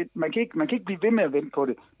 Altså, man kan ikke blive ved med at vente på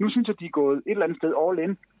det. Nu synes jeg, de er gået et eller andet sted all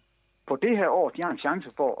in. På det her år, de har en chance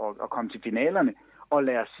for at komme til finalerne, og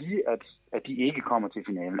lad os sige, at de ikke kommer til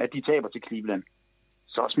finalen, at de taber til Cleveland.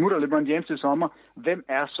 Så smutter LeBron James til sommer. Hvem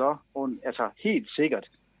er så helt sikkert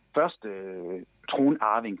første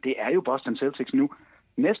tronarving? Det er jo Boston Celtics nu.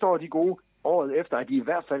 Næste år er de gode. Året efter er de i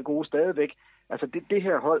hvert fald gode stadigvæk. Altså det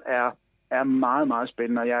her hold er meget, meget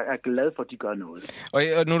spændende, og jeg er glad for, at de gør noget. Og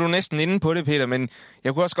nu er du næsten inde på det, Peter, men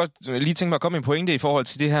jeg kunne også godt lige tænke mig at komme med en pointe i forhold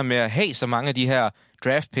til det her med at have så mange af de her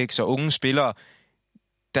draft picks og unge spillere.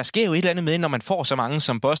 Der sker jo et eller andet med, når man får så mange,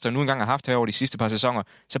 som Boston nu engang har haft her over de sidste par sæsoner,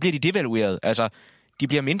 så bliver de devalueret. Altså, de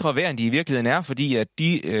bliver mindre værd, end de i virkeligheden er, fordi at de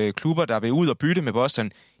klubber, der vil ud og bytte med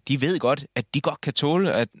Boston, de ved godt, at de godt kan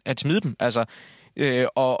tåle at smide dem. Altså,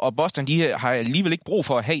 og Boston, de har alligevel ikke brug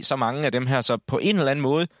for at have så mange af dem her, så på en eller anden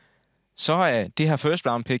måde, så er det her first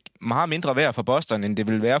round pick meget mindre værd for Boston, end det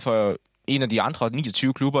vil være for en af de andre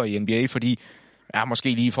 29 klubber i NBA, fordi måske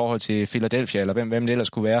lige i forhold til Philadelphia, eller hvem det ellers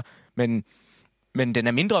kunne være, men den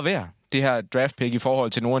er mindre værd, det her draft pick, i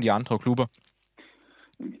forhold til nogle af de andre klubber.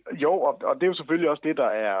 Jo, og det er jo selvfølgelig også det,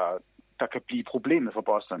 der kan blive problemet for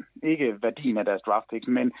Boston. Ikke værdien af deres draft picks,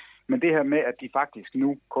 men det her med, at de faktisk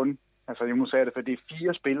nu kun, altså jeg må sige det, for det er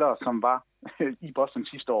 4 spillere, som var i Boston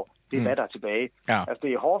sidste år. Det er hvad der er tilbage. Ja. Altså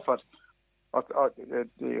det er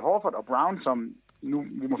Horford og Brown, som nu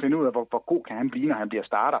vi må finde ud af, hvor god kan han blive, når han bliver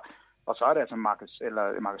starter. Og så er det altså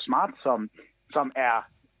Marcus Smart, som er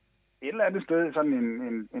et eller andet sted sådan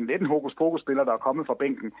en lidt en hokus-pokus-spiller, der er kommet fra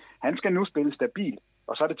bænken. Han skal nu spille stabilt.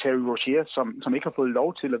 Og så er det Terry Rozier, som ikke har fået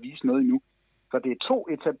lov til at vise noget endnu. Så det er 2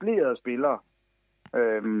 etablerede spillere,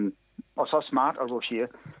 og så Smart og Rozier.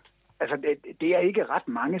 Altså, det er ikke ret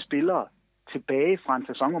mange spillere tilbage fra en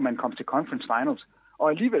sæson, hvor man kom til Conference Finals. Og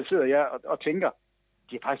alligevel sidder jeg og tænker,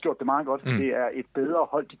 de har faktisk gjort det meget godt. Det er et bedre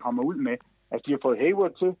hold, de kommer ud med. Altså, de har fået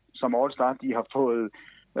Hayward til som All-Star. De har fået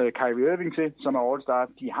Kyrie Irving til som er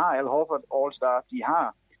All-Star. De har Al Horford All-Star. De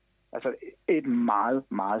har altså et meget,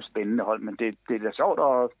 meget spændende hold. Men det er sjovt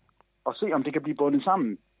og se, om det kan blive bundet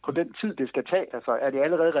sammen på den tid, det skal tage. Altså, er det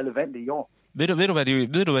allerede relevante i år?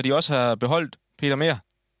 Ved du, hvad de også har beholdt, Peter Mehr?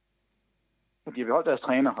 De har beholdt deres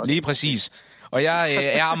træner. Lige præcis. Og jeg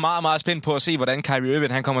er meget, meget spændt på at se, hvordan Kyrie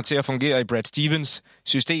Irving han kommer til at fungere i Brad Stevens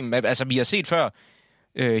system. Altså, vi har set før,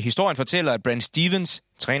 historien fortæller, at Brad Stevens,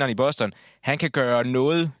 træneren i Boston, han kan gøre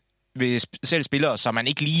noget ved selv spillere, som man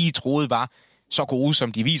ikke lige troede var så gode,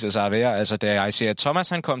 som de viser sig at være. Altså, da Isaiah Thomas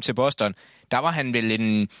han kom til Boston, der var han vel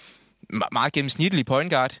en meget gennemsnitlig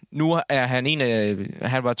point guard. Nu er han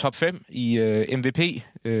han var top 5 i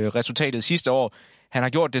MVP-resultatet sidste år. Han har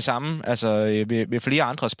gjort det samme ved flere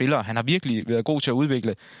andre spillere. Han har virkelig været god til at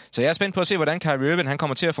udvikle. Så jeg er spændt på at se, hvordan Kyrie Irving han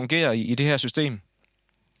kommer til at fungere i det her system.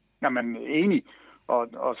 Jamen, enig.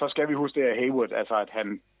 Og så skal vi huske det af Hayward, altså at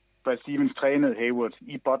Brad Stevens trænede Hayward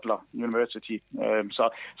i Butler University.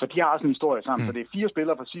 Så de har også en historie sammen. Så det er 4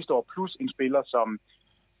 spillere fra sidste år, plus en spiller,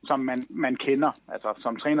 som man kender, altså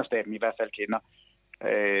som trænerstaben i hvert fald kender.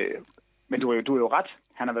 Men du er jo ret.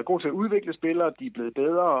 Han har været god til at udvikle spillere, de er blevet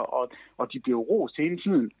bedre, og de bliver rost hele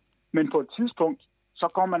tiden. Men på et tidspunkt,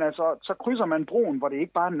 så krydser man broen, hvor det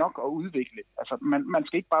ikke bare er nok at udvikle. Altså, man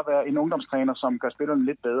skal ikke bare være en ungdomstræner, som gør spillerne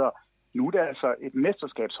lidt bedre. Nu er det altså et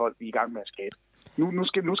mesterskabshold, vi er i gang med at skabe. Nu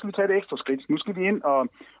skal vi tage det ekstra skridt. Nu skal vi ind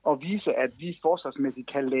og vise, at vi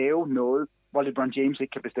forsvarsmæssigt kan lave noget, hvor LeBron James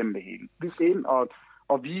ikke kan bestemme det hele. Vi skal ind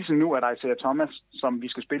og vise nu, at Isaiah Thomas, som vi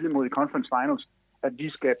skal spille imod i Conference Finals, at vi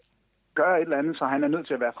skal gøre et eller andet, så han er nødt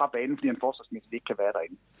til at være fra banen, fordi han forsvarsmæssigt ikke kan være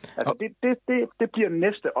derinde. Altså, det bliver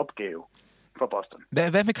næste opgave for Boston.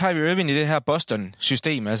 Hvad med Kyrie Irving i det her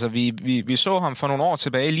Boston-system? Altså, vi så ham for nogle år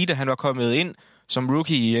tilbage, lige da han var kommet ind som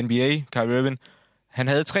rookie i NBA, Kyrie Irving. Han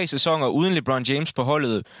havde 3 sæsoner uden LeBron James på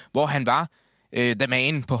holdet, hvor han var the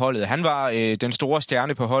man på holdet. Han var den store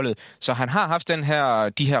stjerne på holdet. Så han har haft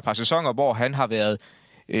de her par sæsoner, hvor han har været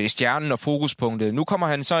stjernen og fokuspunktet. Nu kommer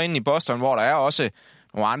han så ind i Boston, hvor der er også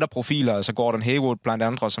nogle andre profiler, altså Gordon Hayward blandt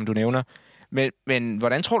andre, som du nævner. Men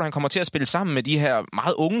hvordan tror du, han kommer til at spille sammen med de her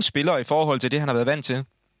meget unge spillere i forhold til det, han har været vant til?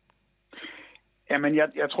 Jamen,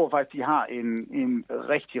 jeg tror faktisk, de har en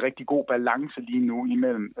rigtig, rigtig god balance lige nu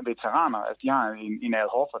imellem veteraner. Altså, de har en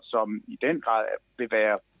Al Horford, som i den grad vil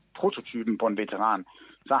være prototypen på en veteran.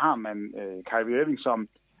 Så har man Kyrie Irving, som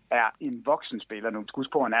er en voksen spiller nu.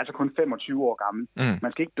 Husk på, han er altså kun 25 år gammel.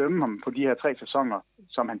 Man skal ikke dømme ham på de her 3 sæsoner,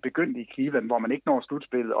 som han begyndte i Cleveland, hvor man ikke når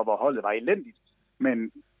slutspillet, og hvor holdet var elendigt.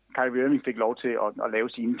 Men Kyrie Irving fik lov til at lave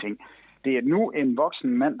sine ting. Det er nu en voksen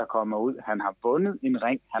mand, der kommer ud. Han har vundet en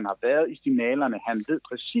ring. Han har været i finalerne. Han ved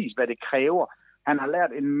præcis, hvad det kræver. Han har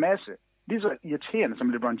lært en masse. Lige så irriterende, som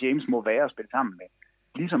LeBron James må være at spille sammen med.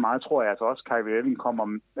 Lige så meget tror jeg altså også, Kyrie Irving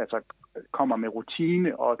kommer med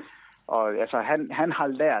rutine. Og altså, han har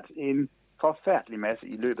lært en forfærdelig masse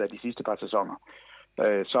i løbet af de sidste par sæsoner.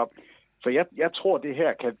 Så jeg tror, det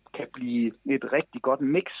her kan blive et rigtig godt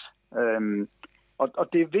mix. Og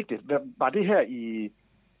det er vigtigt. Var det her i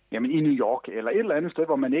New York eller et eller andet sted,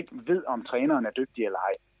 hvor man ikke ved, om træneren er dygtig eller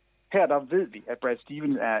ej. Her der ved vi, at Brad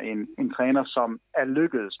Stevens er en træner, som er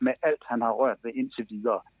lykkedes med alt, han har rørt ved indtil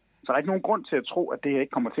videre. Så der er ikke nogen grund til at tro, at det her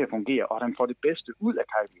ikke kommer til at fungere, og at han får det bedste ud af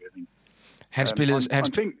Kyrie Irving. Han spillede...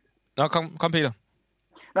 Kom Peter.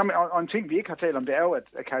 Nå, men, og en ting, vi ikke har talt om, det er jo,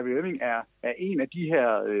 at Kyrie Irving er en af de her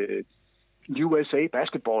USA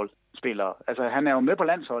basketballspillere. Altså, han er jo med på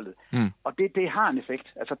landsholdet, og det har en effekt.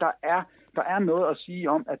 Altså, der er noget at sige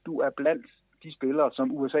om, at du er blandt de spillere,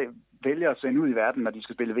 som USA vælger at sende ud i verden, når de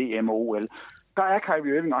skal spille VM og OL. Der er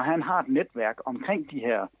Kyrie Irving, og han har et netværk omkring de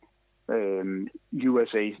her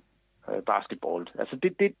USA basketball. Altså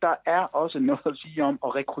der er også noget at sige om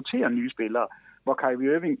at rekruttere nye spillere, hvor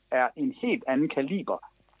Kyrie Irving er en helt anden kaliber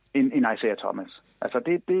end Isaiah Thomas. Altså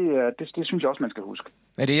det synes jeg også, man skal huske.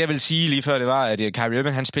 Ja, det jeg vil sige lige før, det var, at Kyrie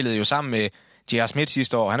Irving, han spillede jo sammen med J.R. Smith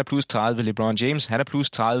sidste år. Han er plus 30. LeBron James, han er plus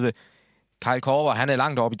 30. Kyle Korver, han er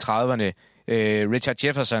langt oppe i 30'erne. Richard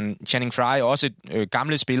Jefferson, Channing Frye, også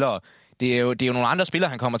gamle spillere. Det er jo nogle andre spillere,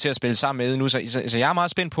 han kommer til at spille sammen med nu. Så jeg er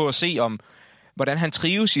meget spændt på at se, hvordan han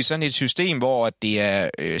trives i sådan et system, hvor det er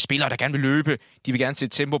spillere, der gerne vil løbe. De vil gerne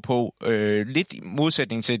sætte tempo på. Lidt i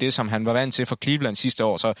modsætning til det, som han var vant til for Cleveland sidste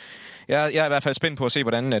år. Så jeg er i hvert fald spændt på at se,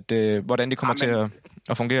 hvordan det kommer til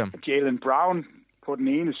at fungere. Jaylen Brown på den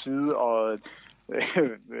ene side, og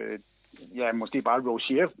måske bare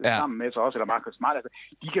Rozier sammen med sig også, eller Marcus Smart. Altså,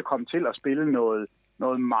 de kan komme til at spille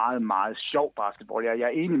noget meget, meget sjov basketball. Jeg er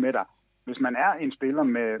enig med dig. Hvis man er en spiller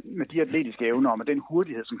med de atletiske evner, og med den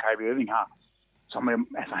hurtighed, som Kyrie Irving har, så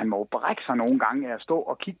han må brække sig nogle gange af at stå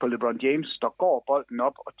og kigge på LeBron James, der går bolden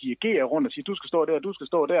op og dirigerer rundt og siger, du skal stå der, du skal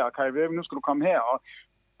stå der, og Kyrie Irving, nu skal du komme her, og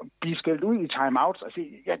blive skældt ud i timeouts. Altså,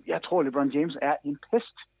 jeg tror, LeBron James er en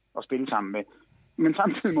pest at spille sammen med. Men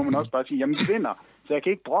samtidig må man også bare sige, jamen de vinder, så jeg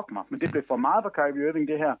kan ikke brokke mig. Men det blev for meget for Kyrie Irving,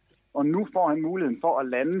 det her. Og nu får han muligheden for at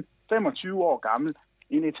lande 25 år gammel,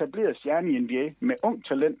 en etableret stjerne i NBA med ung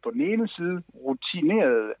talent på den ene side,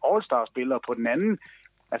 rutinerede All-Star-spillere på den anden.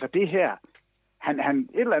 Altså det her, han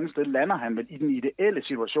et eller andet sted lander han vel i den ideelle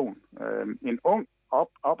situation. En ung,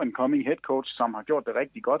 up-and-coming head coach, som har gjort det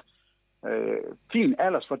rigtig godt. Fin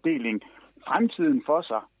aldersfordeling, fremtiden for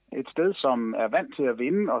sig. Et sted, som er vant til at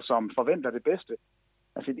vinde, og som forventer det bedste.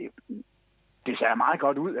 Altså det ser meget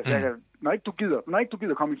godt ud. Altså, når ikke du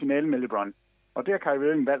gider komme i finalen med LeBron, og det har Kyrie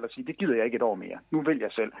Irving valgt at sige, det gider jeg ikke et år mere. Nu vil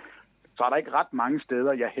jeg selv. Så er der ikke ret mange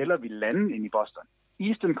steder, jeg hellere vil lande ind i Boston.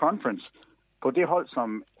 Eastern Conference, på det hold,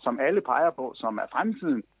 som alle peger på, som er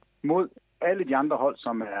fremtiden, mod alle de andre hold,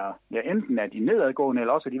 som er, enten er de nedadgående,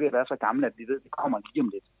 eller også er de ved at være så gamle, at de ved, at det kommer lige om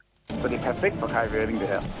lidt. Så det er perfekt for Kyrie Irving, det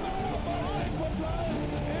her.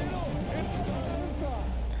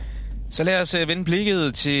 Så lad os vende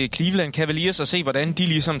blikket til Cleveland Cavaliers og se, hvordan de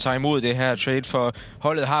ligesom tager imod det her trade, for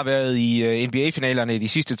holdet har været i NBA-finalerne de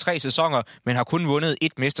sidste 3 sæsoner, men har kun vundet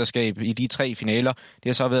 1 mesterskab i de 3 finaler. Det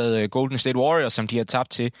har så været Golden State Warriors, som de har tabt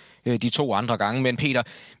til de 2 andre gange. Men Peter,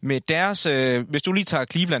 med deres, hvis du lige tager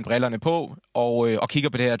Cleveland-brillerne på og kigger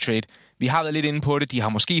på det her trade, vi har været lidt inde på det, de har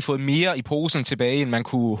måske fået mere i posen tilbage, end man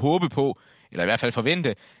kunne håbe på, eller i hvert fald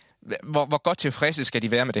forvente. Hvor godt tilfredse skal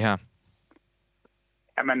de være med det her?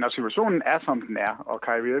 Jamen, når situationen er, som den er, og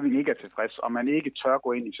Kyrie Irving ikke er tilfreds, og man ikke tør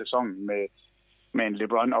gå ind i sæsonen med en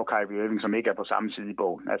LeBron og Kyrie Irving, som ikke er på samme side i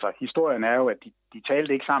bogen. Altså, historien er jo, at de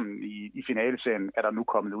talte ikke sammen i finaleserien, er der nu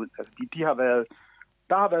kommet ud. Altså,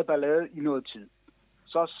 der har været ballade i noget tid.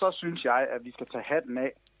 Så synes jeg, at vi skal tage hatten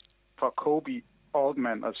af for Kobe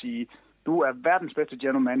Altman og sige, du er verdens bedste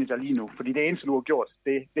general manager lige nu, fordi det eneste, du har gjort,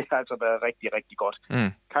 det har altså været rigtig, rigtig godt.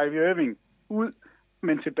 Kyrie Irving ud,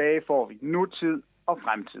 men tilbage får vi nutid og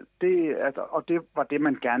fremtid. Og det var det,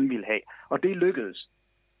 man gerne ville have. Og det lykkedes.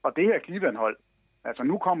 Og det her Cleveland-hold, altså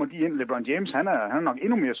nu kommer de ind, LeBron James, han er nok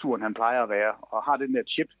endnu mere sur, end han plejer at være, og har den der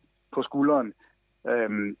chip på skulderen.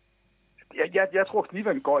 Jeg tror,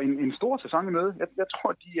 Cleveland går en stor sæson i møde. Jeg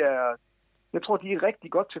tror, de er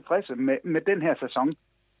rigtig godt tilfredse med den her sæson.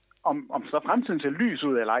 Om så fremtiden ser lys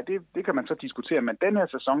ud eller ej, det kan man så diskutere, men den her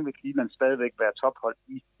sæson vil Cleveland stadigvæk være tophold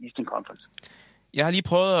i Eastern Conference. Jeg har lige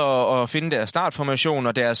prøvet at finde deres startformation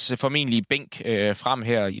og deres formentlige bænk frem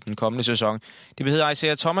her i den kommende sæson. Det vil hedde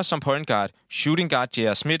Isaiah Thomas som point guard, shooting guard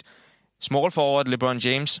J.R. Smith, small forward LeBron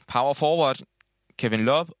James, power forward Kevin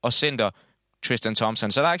Love og center Tristan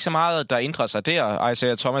Thompson. Så der er ikke så meget, der ændrer sig der.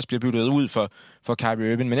 Isaiah Thomas bliver byttet ud for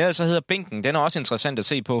Kyrie Irving. Men ellers så hedder bænken, den er også interessant at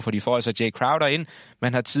se på, for de får altså Jay Crowder ind.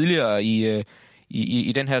 Man har tidligere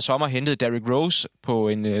i den her sommer hentet Derrick Rose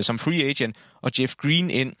som free agent og Jeff Green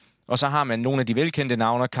ind. Og så har man nogle af de velkendte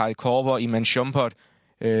navne, Kyle Korver, Iman Shumpert,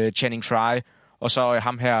 Channing Frye, og så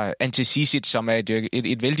ham her Ante Cicic, som er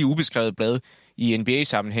et vældig ubeskrevet blad i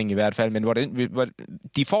NBA-sammenhæng i hvert fald, men hvor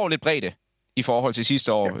de får lidt bredde i forhold til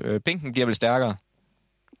sidste år. Ja. Bænken bliver vel stærkere?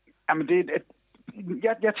 Jamen,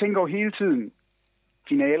 jeg tænker jo hele tiden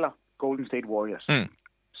finaler Golden State Warriors.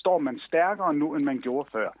 Står man stærkere nu, end man gjorde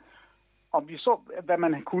før? Og vi så, hvad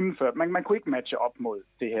man kunne før. Man kunne ikke matche op mod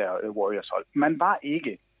det her Warriors-hold. Man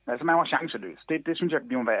var chanceløs. Det synes jeg,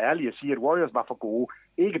 vi må være ærlige at sige, at Warriors var for gode.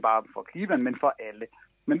 Ikke bare for Cleveland, men for alle.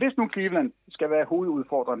 Men hvis nu Cleveland skal være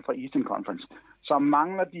hovedudfordreren for Eastern Conference, så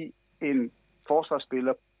mangler de en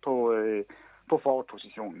forsvarsspiller på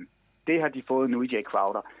forward-positionen. Det har de fået nu i Jay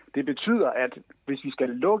Crowder. Det betyder, at hvis vi skal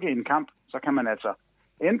lukke en kamp, så kan man altså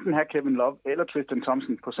enten have Kevin Love eller Tristan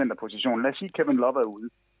Thompson på centerpositionen. Lad os sige, at Kevin Love er ude.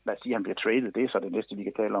 Lad os sige, at han bliver traded. Det er så det næste, vi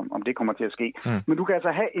kan tale om det kommer til at ske. Men du kan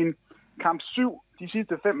altså have en kamp 7, de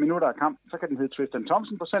sidste 5 minutter af kamp, så kan den hedde Tristan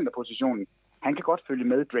Thompson på centerpositionen. Han kan godt følge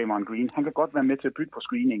med Draymond Green. Han kan godt være med til at bytte på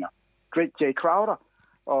screeninger. Jay Crowder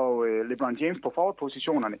og LeBron James på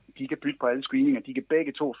forward-positionerne, de kan bytte på alle screeninger. De kan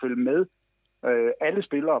begge to følge med alle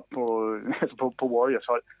spillere på Warriors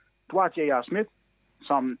hold. Du har J.R. Smith,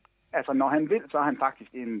 som, altså når han vil, så er han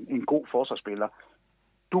faktisk en god forsvarsspiller.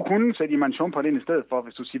 Du kunne sætte Iman Shumpert ind i stedet for,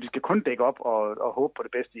 hvis du siger, at vi skal kun dække op og håbe på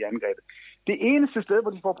det bedste i angrebet. Det eneste sted,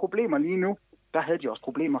 hvor de får problemer lige nu, der havde de også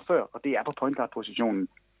problemer før, og det er på point guard-positionen.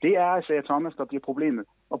 Det er Isaiah Thomas, der bliver problemet.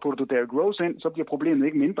 Og putter du Derrick Rose ind, så bliver problemet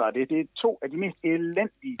ikke mindre af det. Det er 2 af de mest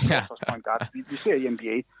elendige point guards, vi ser i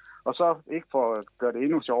NBA. Og så, ikke for at gøre det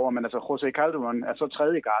endnu sjovere, men altså Jose Calderon er så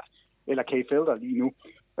tredje guard, eller Kay Felder lige nu.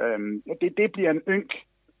 Det bliver en ynk.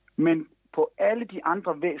 Men på alle de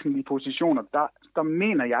andre væsentlige positioner, der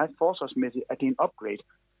mener jeg forsvarsmæssigt, at det er en upgrade.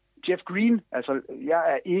 Jeff Green, altså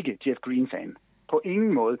jeg er ikke Jeff Green-fan. På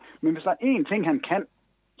ingen måde. Men hvis der er én ting, han kan,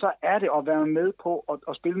 så er det at være med på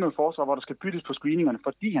at spille noget forsvar, hvor der skal byttes på screeningerne,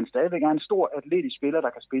 fordi han stadigvæk er en stor atletisk spiller, der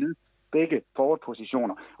kan spille begge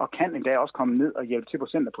forward-positioner, og kan endda også komme ned og hjælpe til på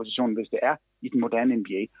centerpositionen, hvis det er i den moderne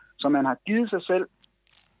NBA. Så man har givet sig selv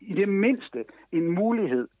i det mindste en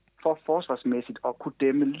mulighed for forsvarsmæssigt at kunne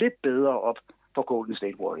dæmme lidt bedre op for Golden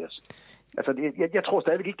State Warriors. Altså, jeg tror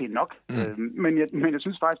stadigvæk ikke, det er nok, men jeg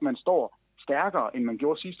synes faktisk, man står stærkere, end man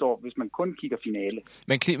gjorde sidste år, hvis man kun kigger finale.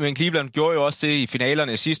 Men Cleveland gjorde jo også det i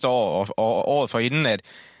finalerne sidste år og året forinden, at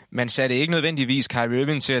man satte ikke nødvendigvis Kyrie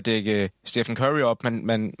Irving til at dække Stephen Curry op,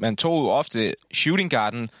 men man tog jo ofte shooting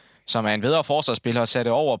guarden, som er en bedre forsvarsspiller, og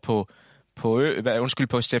satte over på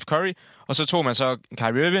Steph Curry, og så tog man så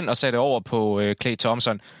Kyrie Irving og satte over på Klay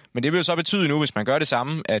Thompson. Men det vil jo så betyde nu, hvis man gør det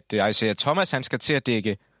samme, at Isaiah Thomas, han skal til at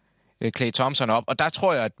dække Klay Thompson op, og der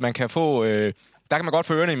tror jeg, at man kan få... der kan man godt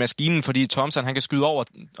få ørerne i maskinen, fordi Thompson, han kan skyde over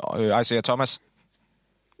Isaiah Thomas.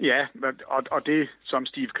 Ja, og det, som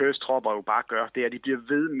Steve Kerrs tropper jo bare gør, det er, at de bliver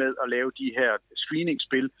ved med at lave de her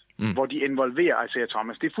screening-spil, hvor de involverer Isaiah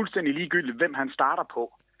Thomas. Det er fuldstændig ligegyldigt, hvem han starter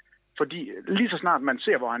på. Fordi lige så snart man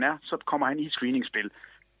ser, hvor han er, så kommer han i et screening-spil.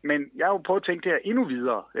 Men jeg har jo prøvet at tænke det her endnu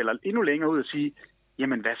videre, eller endnu længere ud og sige,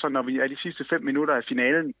 jamen hvad så, når vi er de sidste 5 minutter af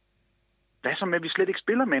finalen? Hvad så med, at vi slet ikke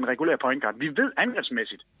spiller med en regulær point guard? Vi ved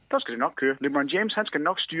angrebsmæssigt, der skal det nok køre. LeBron James, han skal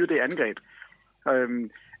nok styre det angreb.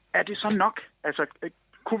 Er det så nok? Altså,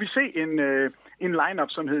 kunne vi se en line-up,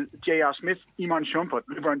 som hed J.R. Smith, Iman Shumpert,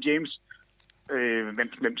 LeBron James,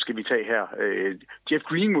 hvem skal vi tage her? Jeff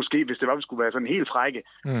Green måske, hvis det var, vi skulle være sådan helt frække,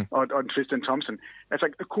 og Tristan Thompson. Altså,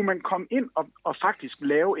 kunne man komme ind og faktisk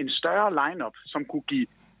lave en større line-up, som kunne give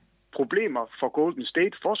problemer for Golden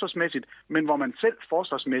State forsvarsmæssigt, men hvor man selv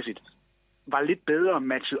forsvarsmæssigt var lidt bedre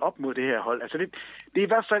matchet op mod det her hold. Altså det er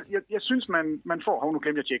i hvert fald, jeg synes, man får, nu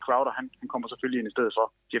glemte jeg Jay Crowder, han kommer selvfølgelig ind i stedet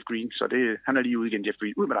for Jeff Green, så han er lige ude igen, Jeff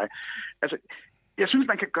Green, ud med dig. Altså, jeg synes,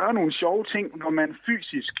 man kan gøre nogle sjove ting, når man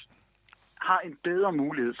fysisk har en bedre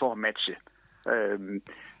mulighed for at matche.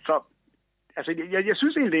 Så altså, jeg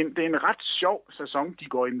synes egentlig, det er en ret sjov sæson, de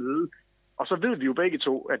går i møde, og så ved vi jo begge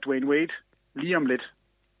to, at Dwayne Wade lige om lidt...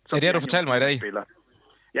 Ja, det har du fortalt mig i dag. Spiller.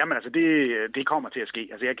 Jamen altså, det kommer til at ske.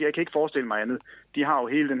 Altså, jeg kan ikke forestille mig andet. De har jo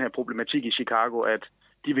hele den her problematik i Chicago, at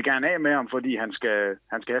de vil gerne af med ham, fordi han skal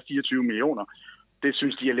have 24 millioner. Det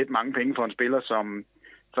synes de er lidt mange penge for en spiller,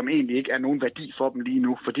 som egentlig ikke er nogen værdi for dem lige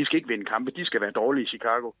nu, for de skal ikke vinde kampe. De skal være dårlige i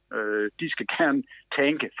Chicago. De skal gerne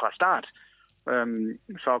tanke fra start.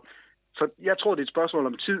 Så jeg tror, det er et spørgsmål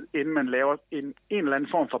om tid, inden man laver en eller anden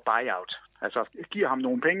form for buyout. Altså, giver ham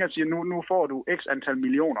nogle penge og siger, nu får du x antal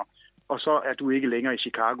millioner, og så er du ikke længere i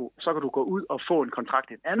Chicago. Så kan du gå ud og få en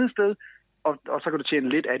kontrakt et andet sted, og så kan du tjene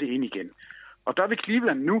lidt af det ind igen. Og der vil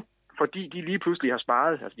Cleveland nu, fordi de lige pludselig har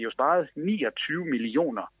sparet, altså de har sparet 29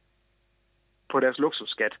 millioner på deres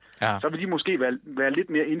luksusskat, så vil de måske være lidt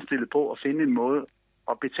mere indstillet på at finde en måde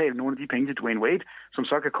at betale nogle af de penge til Dwayne Wade, som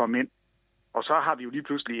så kan komme ind. Og så har vi jo lige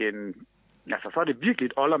pludselig så er det virkelig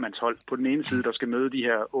et oldermandshold på den ene side, der skal møde de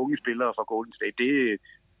her unge spillere fra Golden State.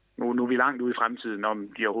 Nu er vi langt ude i fremtiden,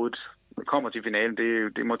 om de overhovedet kommer til finalen.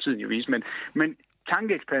 Det må tiden jo vise. Men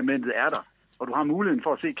tankeeksperimentet er der, og du har muligheden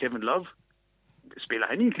for at se Kevin Love. Spiller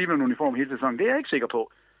han i en Cleveland-uniform hele sæsonen? Det er jeg ikke sikker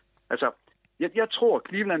på. Altså, jeg tror,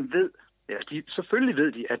 Cleveland ved, selvfølgelig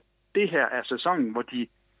ved de, at det her er sæsonen, hvor de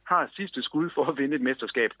har sidste skud for at vinde et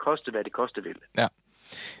mesterskab, koste hvad det koste vil. Ja.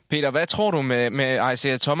 Peter, hvad tror du med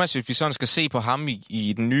Isaiah Thomas, hvis vi sådan skal se på ham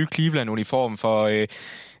i den nye Cleveland-uniform? For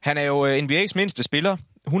han er jo NBA's mindste spiller,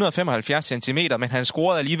 175 cm, men han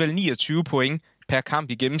scorede alligevel 29 point per kamp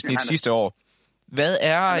i gennemsnit sidste år. Hvad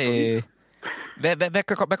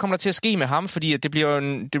kommer der til at ske med ham? Fordi det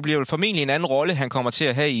bliver jo formentlig en anden rolle, han kommer til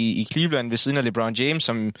at have i Cleveland ved siden af LeBron James,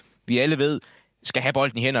 som vi alle ved skal have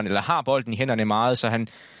bolden i hænderne, eller har bolden i hænderne meget, så han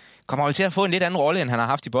kommer jo til at få en lidt anden rolle, end han har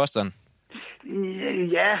haft i Boston.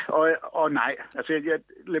 Ja og nej. Altså,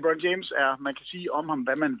 LeBron James man kan sige om ham,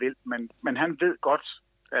 hvad man vil, men han ved godt,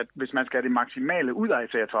 at hvis man skal have det maksimale ud af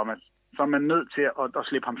Isaiah Thomas, så er man nødt til at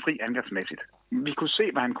slippe ham fri angrebsmæssigt. Vi kunne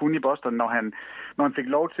se, hvad han kunne i Boston, når han fik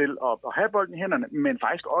lov til at have bolden i hænderne, men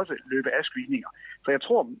faktisk også løbe af screeninger. Så jeg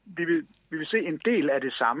tror, vi vil se en del af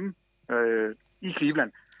det samme i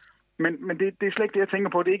Cleveland. Men det er slet ikke det, jeg tænker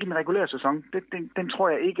på. Det er ikke en regulær sæson. Den tror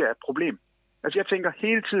jeg ikke er et problem. Altså, jeg tænker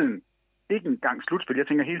hele tiden, ikke engang slutspil, jeg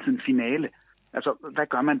tænker hele tiden finale. Altså, hvad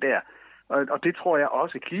gør man der? Og det tror jeg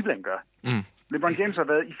også, Cleveland gør. LeBron James har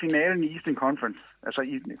været i finalen i Eastern Conference,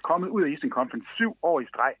 altså kommet ud af Eastern Conference 7 år i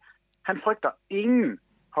streg. Han frygter ingen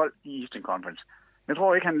hold i Eastern Conference. Jeg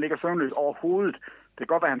tror ikke, han ligger søvnløs overhovedet. Det kan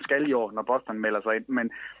godt være, han skal i år, når Boston melder sig ind,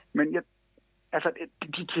 men altså,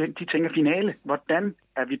 de tænker finale. Hvordan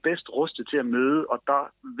er vi bedst rustet til at møde? Og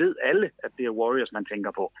der ved alle, at det er Warriors, man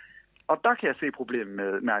tænker på. Og der kan jeg se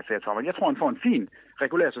problemet med Isaiah Thomas. Jeg tror, han får en fin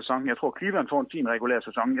regulær sæson. Jeg tror, Cleveland får en fin regulær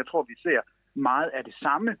sæson. Jeg tror, vi ser meget af det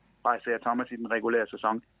samme fra Isaiah Thomas i den regulære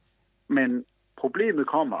sæson. Men problemet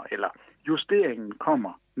kommer, eller justeringen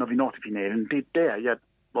kommer, når vi når til finalen. Det er der,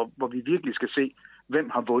 hvor vi virkelig skal se, hvem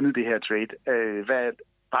har vundet det her trade. Hvad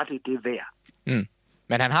var det værd? Mm.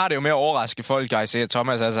 Men han har det jo med at overraske folk, Isaiah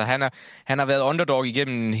Thomas. Altså, han har været underdog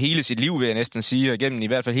igennem hele sit liv, vil jeg næsten sige, og igennem i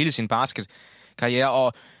hvert fald hele sin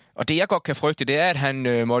basketkarriere. Og det, jeg godt kan frygte, det er, at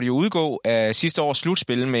han måtte jo udgå af sidste års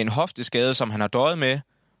slutspil med en hofteskade, som han har døjet med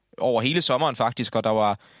over hele sommeren faktisk, og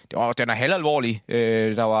den er halvalvorlig.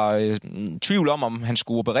 Der var tvivl om han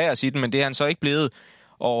skulle opereres i den, men det er han så ikke blevet.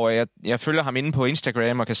 Og jeg følger ham inde på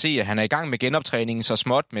Instagram og kan se, at han er i gang med genoptræningen så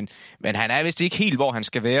småt, men han er vist ikke helt, hvor han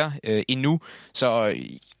skal være endnu. Så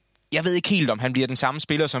jeg ved ikke helt, om han bliver den samme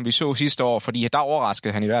spiller, som vi så sidste år, fordi der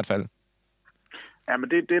overraskede han i hvert fald. Ja, men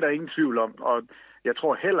det er der ingen tvivl om, og jeg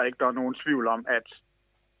tror heller ikke, der er nogen tvivl om,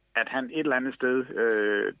 at han et eller andet sted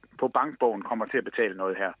på bankbogen kommer til at betale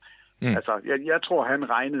noget her. Mm. Altså, jeg tror, han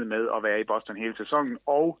regnede med at være i Boston hele sæsonen,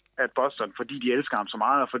 og at Boston, fordi de elsker ham så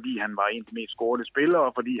meget, og fordi han var en af de mest scorede spillere,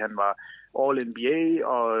 og fordi han var All-NBA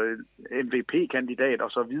og MVP-kandidat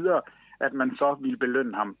og så videre, at man så ville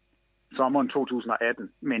belønne ham sommeren 2018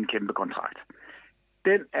 med en kæmpe kontrakt.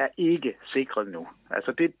 Den er ikke sikret nu.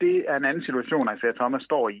 Altså, det er en anden situation, Isaiah Thomas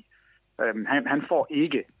står i. Han får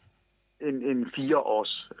ikke en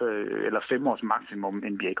 4-års eller 5-års maksimum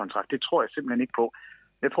NBA-kontrakt. Det tror jeg simpelthen ikke på.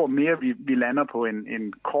 Jeg tror mere, vi lander på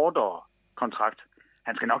en kortere kontrakt.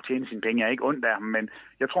 Han skal nok tjene sine penge. Jeg er ikke ondt af ham, men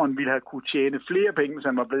jeg tror, han ville have kunne tjene flere penge, hvis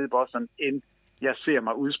han var blevet i Boston, end jeg ser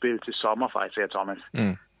mig udspille til sommer fra Isaiah Thomas.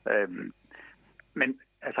 Mm. Men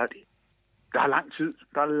altså, der er lang tid.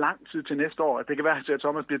 Der er lang tid til næste år. Det kan være, at Isaiah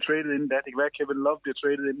Thomas bliver traded inden da. Det kan være, at Kevin Love bliver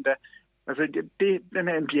traded inden da. Altså, den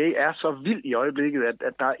her NBA er så vild i øjeblikket,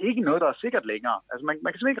 at der er ikke noget, der er sikkert længere. Altså, man kan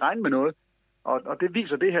simpelthen ikke regne med noget. Og det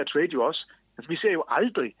viser det her trade jo også. Altså, vi ser jo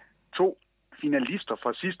aldrig 2 finalister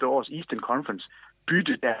fra sidste års Eastern Conference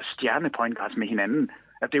bytte deres stjernepoint guards med hinanden.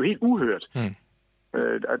 Altså, det er jo helt uhørt. Mm.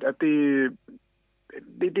 At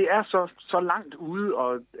det er så langt ude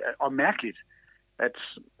og mærkeligt,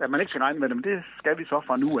 at man ikke skal regne med det, men det skal vi så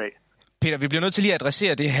fra nu af. Peter, vi bliver nødt til lige at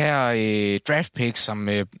adressere det her draft pick,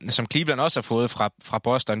 som Cleveland også har fået fra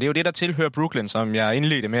Boston. Det er jo det, der tilhører Brooklyn, som jeg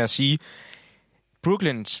indledte med at sige.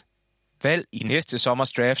 Brooklyns valg i næste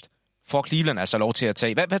sommers draft får Cleveland altså lov til at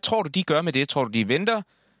tage. Hvad tror du, de gør med det? Tror du, de venter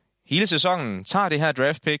hele sæsonen, tager det her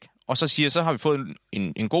draft pick, og så siger, så har vi fået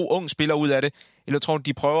en god ung spiller ud af det? Eller tror du,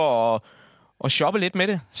 de prøver at shoppe lidt med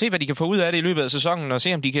det? Se, hvad de kan få ud af det i løbet af sæsonen, og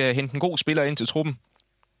se, om de kan hente en god spiller ind til truppen?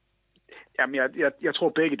 Jamen, jeg tror,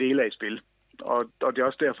 begge dele er i spil. Og det er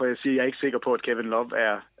også derfor, jeg siger, at jeg er ikke sikker på, at Kevin Love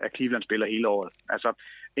er Cleveland-spiller hele året. Altså,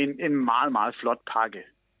 en meget, meget flot pakke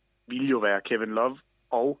ville jo være Kevin Love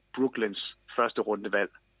og Brooklyns første rundevalg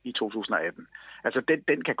i 2018. Altså,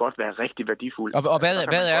 den kan godt være rigtig værdifuld. Og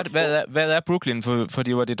hvad er Brooklyn? For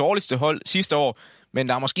det var det dårligste hold sidste år, men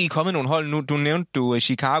der er måske kommet nogle hold nu. Du nævnte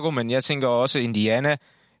Chicago, men jeg tænker også Indiana,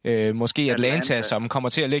 måske Atlanta, som kommer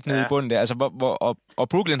til at ligge nede i bunden der. Altså, og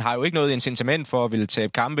Brooklyn har jo ikke noget incitament for at ville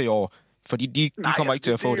tabe kampe i år, fordi de kommer ikke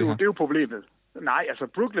til at få det her. Det er jo problemet. Nej, altså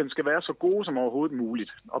Brooklyn skal være så gode som overhovedet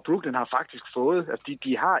muligt. Og Brooklyn har faktisk fået, altså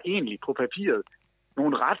de har egentlig på papiret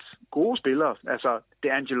nogle ret gode spillere. Altså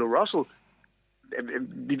D'Angelo Russell,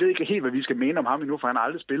 vi ved ikke helt, hvad vi skal mene om ham endnu, for han har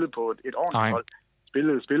aldrig spillet på et ordentligt hold.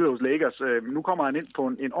 Spillet hos Lakers. Nu kommer han ind på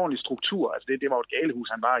en ordentlig struktur. Altså det var et galehus,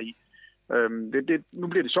 han var i. Nu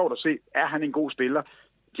bliver det sjovt at se, er han en god spiller?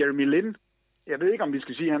 Jeremy Lin, jeg ved ikke, om vi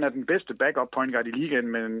skal sige, at han er den bedste backup point guard i ligaen,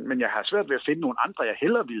 men jeg har svært ved at finde nogle andre, jeg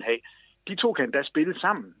hellere vil have. De to kan da spille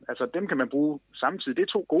sammen. Altså, dem kan man bruge samtidig. Det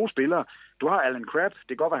er 2 gode spillere. Du har Alan Crabb. Det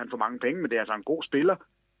kan godt være, at han får mange penge, men det er altså en god spiller.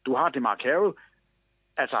 Du har DeMar Carroll.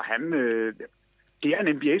 Altså, det er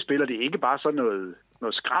en NBA-spiller. Det er ikke bare sådan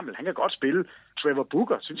noget skrammel. Han kan godt spille. Trevor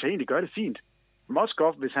Booker, synes jeg egentlig, gør det fint.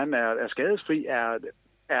 Moskov, hvis han er skadesfri, er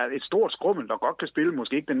et stort skrummel, der godt kan spille.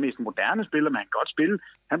 Måske ikke den mest moderne spiller, men han kan godt spille.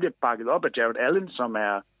 Han bliver bakket op af Jared Allen, som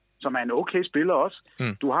er en okay spiller også.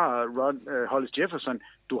 Mm. Du har Hollis Jefferson,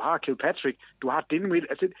 du har Kilpatrick, du har Dinwiddie.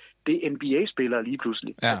 Altså, det er NBA-spillere lige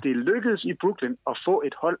pludselig. Ja. Altså, det lykkedes i Brooklyn at få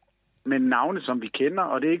et hold med navne, som vi kender,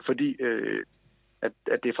 og det er ikke fordi, at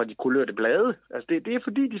det er fra de kulørte blade. Altså, det er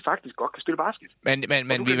fordi, de faktisk godt kan spille basket. Men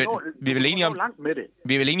vi er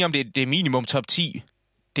vel enige om, det er minimum top 10,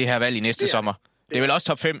 det her valg i næste sommer. Det er vel også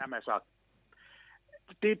top 5? Jamen, altså,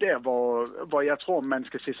 det er der, hvor jeg tror, man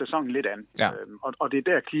skal se sæsonen lidt an. Ja. Og det er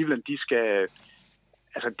der, Cleveland, de skal...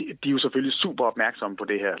 altså, de er jo selvfølgelig super opmærksomme på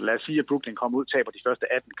det her. Lad os sige, at Brooklyn kommer ud og taber de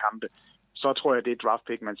første 18 kampe. Så tror jeg, det er et draft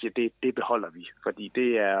pick, man siger, det beholder vi. Fordi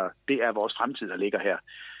det er vores fremtid, der ligger her.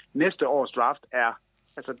 Næste års draft er,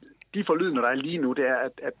 altså de forlydende, der er lige nu, det er,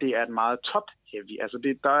 at det er et meget top-heavy.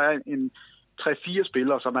 Altså der er en 3-4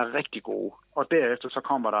 spillere, som er rigtig gode. Og derefter så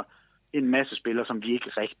kommer der en masse spillere, som vi ikke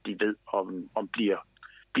rigtig ved, om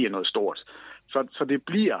bliver noget stort. Så det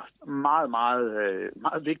bliver meget, meget,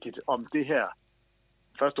 meget vigtigt, om det her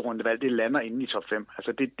første rundevalg, det lander inde i top 5.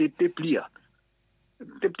 Altså det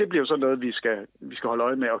bliver jo sådan noget, vi skal holde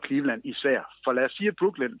øje med, og Cleveland især. For lad os sige, at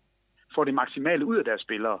Brooklyn får det maksimale ud af deres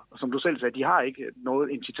spillere. Og som du selv sagde, de har ikke noget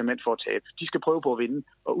incitament for at tabe. De skal prøve på at vinde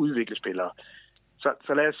og udvikle spillere.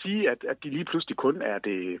 Så lad os sige, at de lige pludselig kun er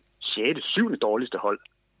det 6., 7. dårligste hold.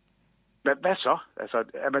 Hvad så? Altså,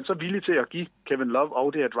 er man så villig til at give Kevin Love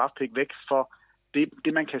og det her draft pick væk for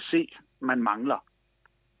det man kan se, man mangler?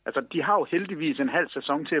 Altså, de har jo heldigvis en halv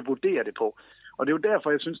sæson til at vurdere det på. Og det er jo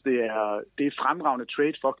derfor, jeg synes, det er fremragende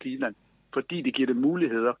trade for Cleveland. Fordi det giver dem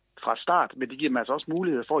muligheder fra start, men det giver dem altså også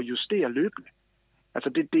muligheder for at justere løbende. Altså,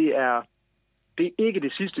 det er ikke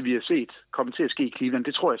det sidste, vi har set komme til at ske i Cleveland.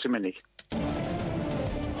 Det tror jeg simpelthen ikke.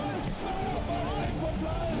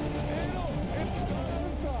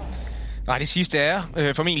 Nej, det sidste er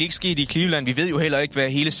formentlig ikke sket i Cleveland. Vi ved jo heller ikke, hvad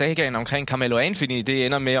hele sagaen omkring Carmelo Anthony, det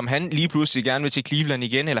ender med, om han lige pludselig gerne vil til Cleveland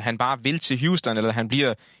igen, eller han bare vil til Houston, eller han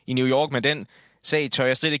bliver i New York. Men den sag tør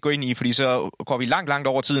jeg slet ikke gå ind i, fordi så går vi langt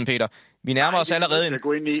over tiden, Peter. Vi nærmer os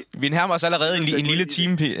allerede en lille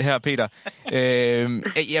time her, Peter.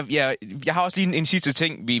 Jeg har også lige en sidste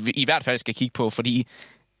ting, vi i hvert fald skal kigge på, fordi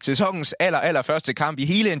sæsonens allerførste kamp i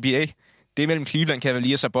hele NBA, det er mellem Cleveland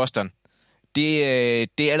Cavaliers og Boston. Det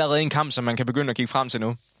er allerede en kamp, som man kan begynde at kigge frem til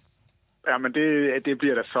nu. Ja, men det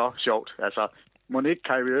bliver da så sjovt. Altså, Monique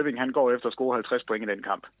Kyrie Irving, han går efter at score 50 point i den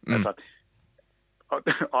kamp. Altså,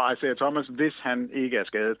 og Isaiah Thomas, hvis han ikke er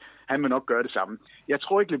skadet, han vil nok gøre det samme. Jeg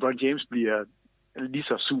tror ikke, LeBron James bliver lige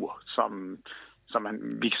så sur, som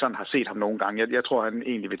vi sådan har set ham nogle gange. Jeg tror, han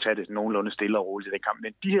egentlig vil tage det nogenlunde stille og roligt i den kamp.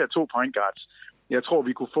 Men de her 2 point guards, jeg tror,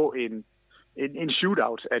 vi kunne få en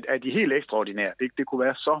shootout af de helt ekstraordinære. Det kunne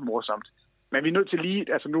være så morsomt. Men vi er nødt til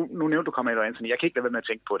lige, altså nu nævnte du Carmelo Anthony, jeg kan ikke lade være med at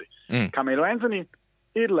tænke på det. Carmelo Anthony,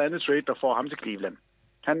 et eller andet trade, der får ham til Cleveland.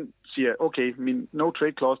 Han siger, okay, min no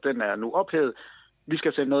trade clause, den er nu ophævet, vi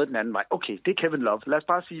skal sende noget den anden vej. Okay, det er Kevin Love, lad os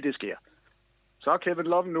bare sige, det sker. Så er Kevin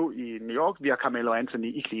Love nu i New York, vi har Carmelo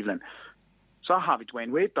Anthony i Cleveland. Så har vi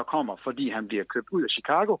Dwayne Wade, der kommer, fordi han bliver købt ud af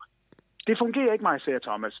Chicago. Det fungerer ikke, Isaiah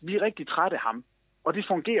Thomas. Vi er rigtig trætte af ham. Og det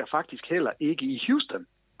fungerer faktisk heller ikke i Houston.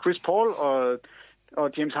 Chris Paul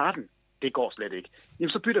og James Harden, det går slet ikke. Jamen,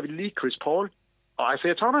 så bytter vi lige Chris Paul og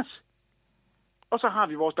Isaiah Thomas. Og så har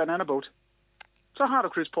vi vores banana boat. Så har du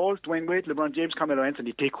Chris Paul, Dwayne Wade, LeBron James, Carmelo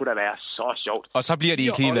Anthony. Det kunne da være så sjovt. Og så bliver de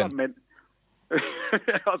i Cleveland.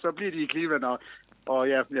 Og så bliver de i Cleveland, og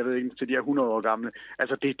ja, jeg ved ikke, til de er 100 år gamle.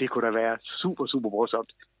 Altså, det kunne da være super, super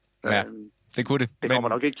morsomt. Ja, det kunne det. Det kommer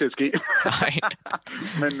nok ikke til at ske. Nej.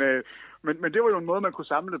 men det var jo en måde, man kunne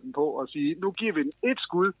samle dem på og sige, nu giver vi den et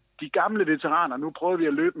skud, de gamle veteraner, nu prøver vi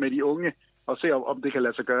at løbe med de unge og se, om det kan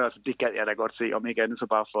lade sig gøre. Altså, det kan jeg da godt se, om ikke andet så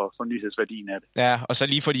bare for nyhedsværdien af det. Ja, og så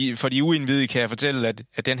lige for de uindvidede kan jeg fortælle,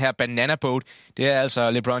 at den her banana boat, det er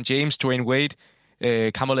altså LeBron James, Dwayne Wade,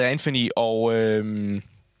 Carmelo Anthony og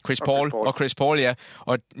Chris Paul, ja.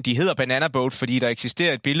 Og de hedder banana boat, fordi der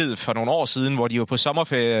eksisterer et billede for nogle år siden, hvor de var på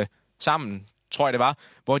sommerferie sammen, tror jeg det var,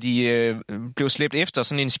 hvor de blev slæbt efter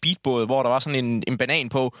sådan en speedbåd, hvor der var sådan en banan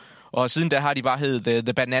på, og siden da har de bare heddet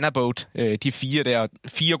The Banana Boat, de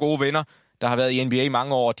 4 gode venner, der har været i NBA i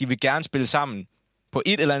mange år. De vil gerne spille sammen på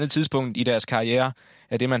et eller andet tidspunkt i deres karriere,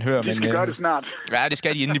 af det man hører. De skal gøre det snart. Ja, det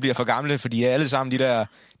skal de, inden de bliver for gamle, for de er alle sammen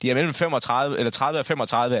de er mellem 35 eller 30 og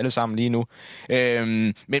 35 alle sammen lige nu.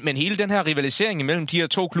 Men hele den her rivalisering imellem de her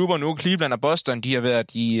 2 klubber nu, Cleveland og Boston, de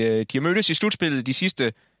har mødtes i slutspillet de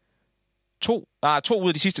sidste 2 ud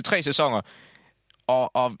af de sidste 3 sæsoner.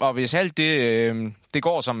 Og hvis alt det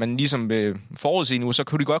går, som man ligesom forudser nu, så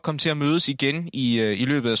kunne de godt komme til at mødes igen i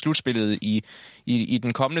løbet af slutspillet i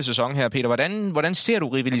den kommende sæson her. Peter, hvordan ser du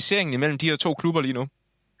rivaliseringen imellem de her 2 klubber lige nu?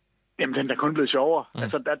 Jamen, den er kun blevet sjovere.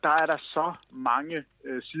 Altså, der er der så mange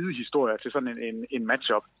sidehistorier til sådan en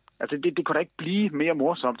matchup. Altså, det kunne da ikke blive mere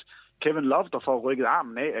morsomt. Kevin Love, der får rykket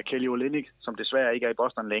armen af Kelly Olynyk, som desværre ikke er i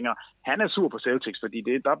Boston længere, han er sur på Celtics, fordi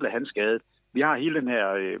der blev han skadet. Vi har hele den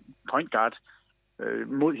her point guard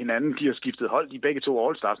mod hinanden. De har skiftet hold. De er begge 2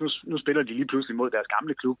 All-Stars. Nu spiller de lige pludselig mod deres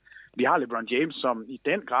gamle klub. Vi har LeBron James, som i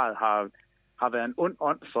den grad har været en ond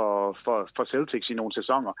ånd for Celtics i nogle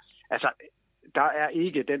sæsoner. Altså, der er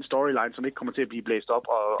ikke den storyline, som ikke kommer til at blive blæst op,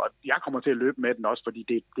 og jeg kommer til at løbe med den også,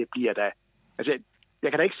 fordi det bliver da... Altså,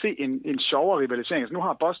 jeg kan da ikke se en sjovere rivalisering. Altså, nu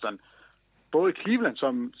har Boston både Cleveland,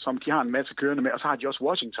 som de har en masse kørende med, og så har de også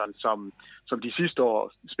Washington, som de sidste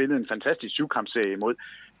år spillede en fantastisk 7-kampserie imod.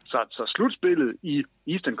 Så slutspillet i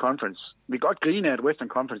Eastern Conference, vi kan godt grine af, at Western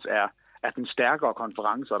Conference er den stærkere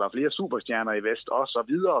konference, og der er flere superstjerner i vest, og så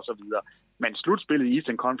videre, og så videre. Men slutspillet i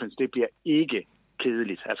Eastern Conference, det bliver ikke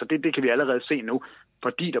kedeligt. Altså det kan vi allerede se nu,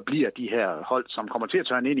 fordi der bliver de her hold, som kommer til at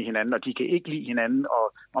tørne ind i hinanden, og de kan ikke lide hinanden,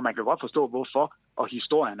 og man kan godt forstå, hvorfor, og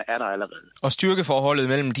historien er der allerede. Og styrkeforholdet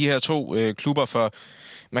mellem de her to klubber, for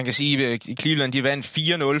man kan sige, at Cleveland de vandt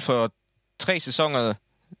 4-0 for 3 sæsoner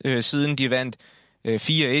siden, de vandt 4-1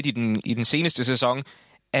 i den seneste sæson.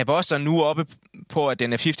 Er Boston nu oppe på, at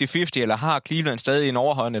den er 50-50, eller har Cleveland stadig en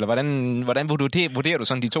overhånd, eller hvordan vurderer du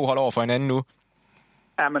sådan de to hold over for hinanden nu?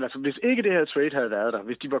 Ja, men altså, hvis ikke det her trade havde været der,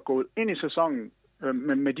 hvis de var gået ind i sæsonen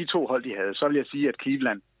med de to hold, de havde, så vil jeg sige, at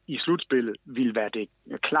Cleveland i slutspillet ville være det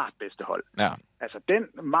klart bedste hold. Ja. Altså, den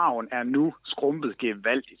margen er nu skrumpet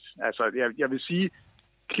gevaldigt. Altså, jeg vil sige,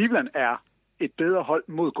 Cleveland er et bedre hold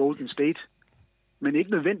mod Golden State, men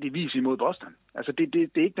ikke nødvendigvis imod Boston. Altså, det er ikke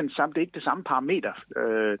det er ikke det samme parameter.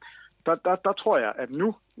 Der tror jeg, at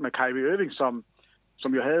nu med Kyrie Irving,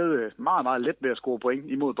 som jo havde meget, meget let ved at score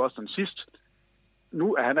point imod Boston sidst,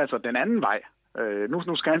 nu er han altså den anden vej.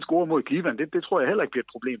 Nu skal han score mod Cleveland. Det tror jeg heller ikke bliver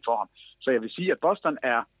et problem for ham. Så jeg vil sige, at Boston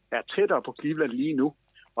er tættere på Cleveland lige nu.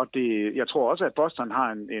 Og jeg tror også, at Boston har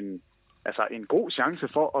en god chance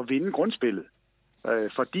for at vinde grundspillet.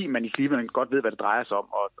 Fordi man i Cleveland godt ved, hvad det drejer sig om,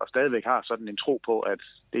 og stadigvæk har sådan en tro på, at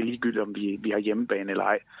det er ligegyldigt, om vi har hjemmebane eller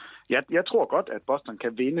ej. Jeg tror godt, at Boston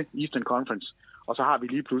kan vinde Eastern Conference, og så har vi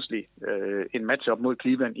lige pludselig en matchup mod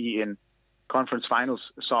Cleveland i en Conference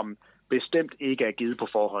Finals, som bestemt ikke er givet på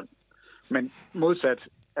forhånd. Men modsat,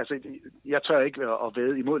 altså, jeg tør ikke at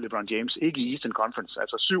vædde imod LeBron James, ikke i Eastern Conference.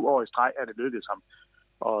 Altså 7 år i streg er det lykkedes ham,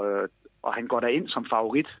 og han går der ind som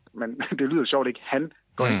favorit, men det lyder sjovt ikke, han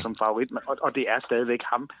går ind som favorit, og det er stadigvæk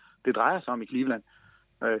ham, det drejer sig om i Cleveland.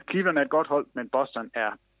 Cleveland er et godt hold, men Boston er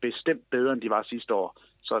bestemt bedre, end de var sidste år,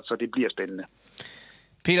 så det bliver spændende.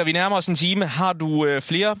 Peter, vi nærmer os en time. Har du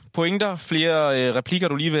flere pointer, flere replikker,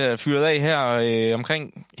 du lige vil have fyret af her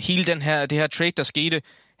omkring hele det her trade, der skete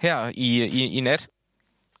her i nat?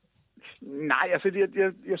 Nej, altså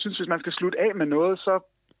jeg synes, hvis man skal slutte af med noget,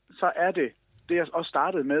 så er det jeg også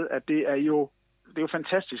startede med, at det er jo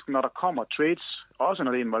fantastisk, når der kommer trades, også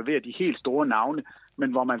når det involverer de helt store navne,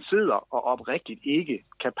 men hvor man sidder og oprigtigt ikke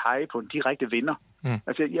kan pege på en direkte vinder.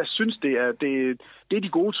 Altså jeg synes, det er de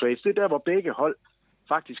gode trades. Det er der, hvor begge hold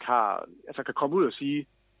faktisk kan komme ud og sige,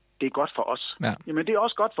 det er godt for os. Ja. Jamen det er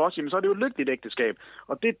også godt for os, jamen så er det jo et lykkeligt ægteskab.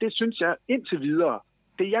 Og det synes jeg indtil videre,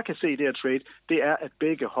 det jeg kan se i det her trade, det er, at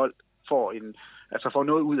begge hold får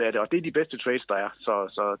noget ud af det, og det er de bedste trades, der er.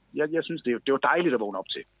 Så jeg synes, det var dejligt at vågne op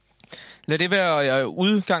til. Lad det være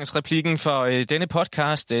udgangsreplikken for denne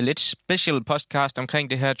podcast, lidt special podcast omkring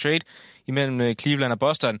det her trade imellem Cleveland og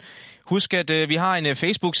Boston. Husk, at vi har en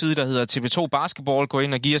Facebook-side, der hedder TV2 Basketball. Gå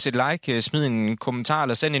ind og giv os et like, smid en kommentar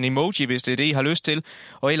eller send en emoji, hvis det er det, I har lyst til.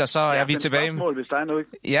 Og ellers så er vi tilbage. Spørgsmål, hvis der er noget.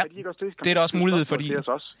 Ja, det er der også mulighed, fordi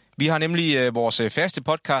vi har nemlig vores faste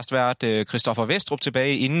podcastvært, Christoffer Vestrup,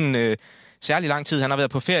 tilbage inden særlig lang tid. Han har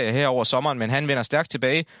været på ferie her over sommeren, men han vender stærkt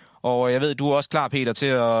tilbage. Og jeg ved, du er også klar, Peter, til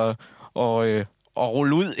at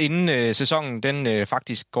rulle ud, inden sæsonen den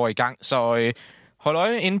faktisk går i gang. Så hold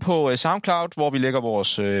øje inde på SoundCloud, hvor vi lægger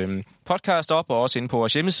vores podcast op, og også inde på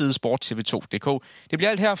vores hjemmeside sporttv2.dk. Det bliver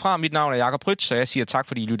alt herfra. Mit navn er Jakob Prytz, så jeg siger tak,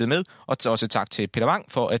 fordi I lyttede med, og også tak til Peter Wang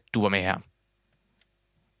for, at du var med her.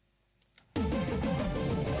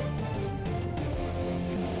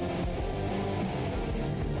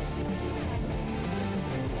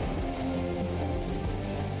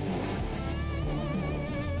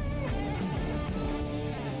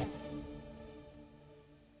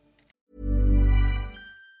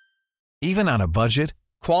 Even on a budget,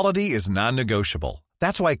 quality is non-negotiable.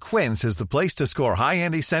 That's why Quince is the place to score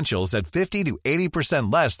high-end essentials at 50 to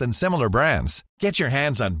 80% less than similar brands. Get your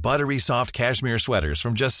hands on buttery soft cashmere sweaters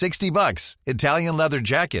from just $60, Italian leather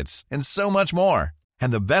jackets, and so much more.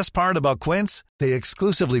 And the best part about Quince, they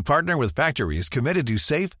exclusively partner with factories committed to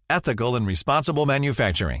safe, ethical, and responsible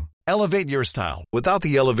manufacturing. Elevate your style without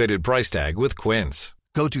the elevated price tag with Quince.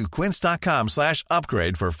 Go to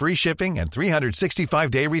quince.com/upgrade for free shipping and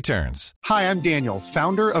 365-day returns. Hi, I'm Daniel,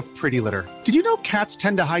 founder of Pretty Litter. Did you know cats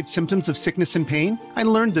tend to hide symptoms of sickness and pain? I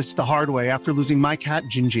learned this the hard way after losing my cat,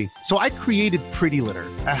 Gingy. So I created Pretty Litter,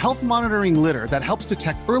 a health monitoring litter that helps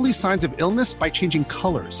detect early signs of illness by changing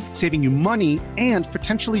colors, saving you money and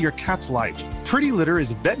potentially your cat's life. Pretty Litter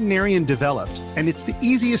is veterinarian developed, and it's the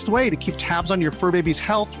easiest way to keep tabs on your fur baby's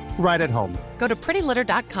health right at home. Go to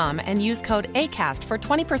prettylitter.com and use code ACAST for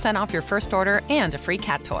 20% off your first order and a free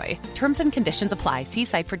cat toy. Terms and conditions apply. See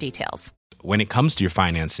site for details. When it comes to your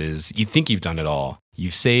finances, you think you've done it all.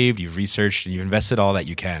 You've saved, you've researched, and you've invested all that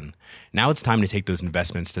you can. Now it's time to take those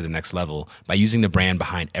investments to the next level by using the brand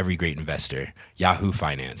behind every great investor, Yahoo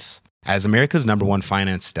Finance. As America's #1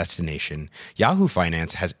 finance destination, Yahoo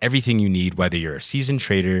Finance has everything you need, whether you're a seasoned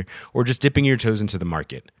trader or just dipping your toes into the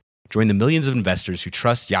market. Join the millions of investors who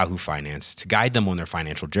trust Yahoo Finance to guide them on their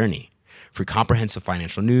financial journey. For comprehensive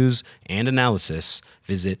financial news and analysis,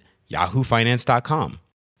 visit yahoofinance.com,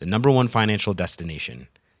 the #1 financial destination,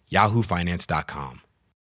 yahoofinance.com.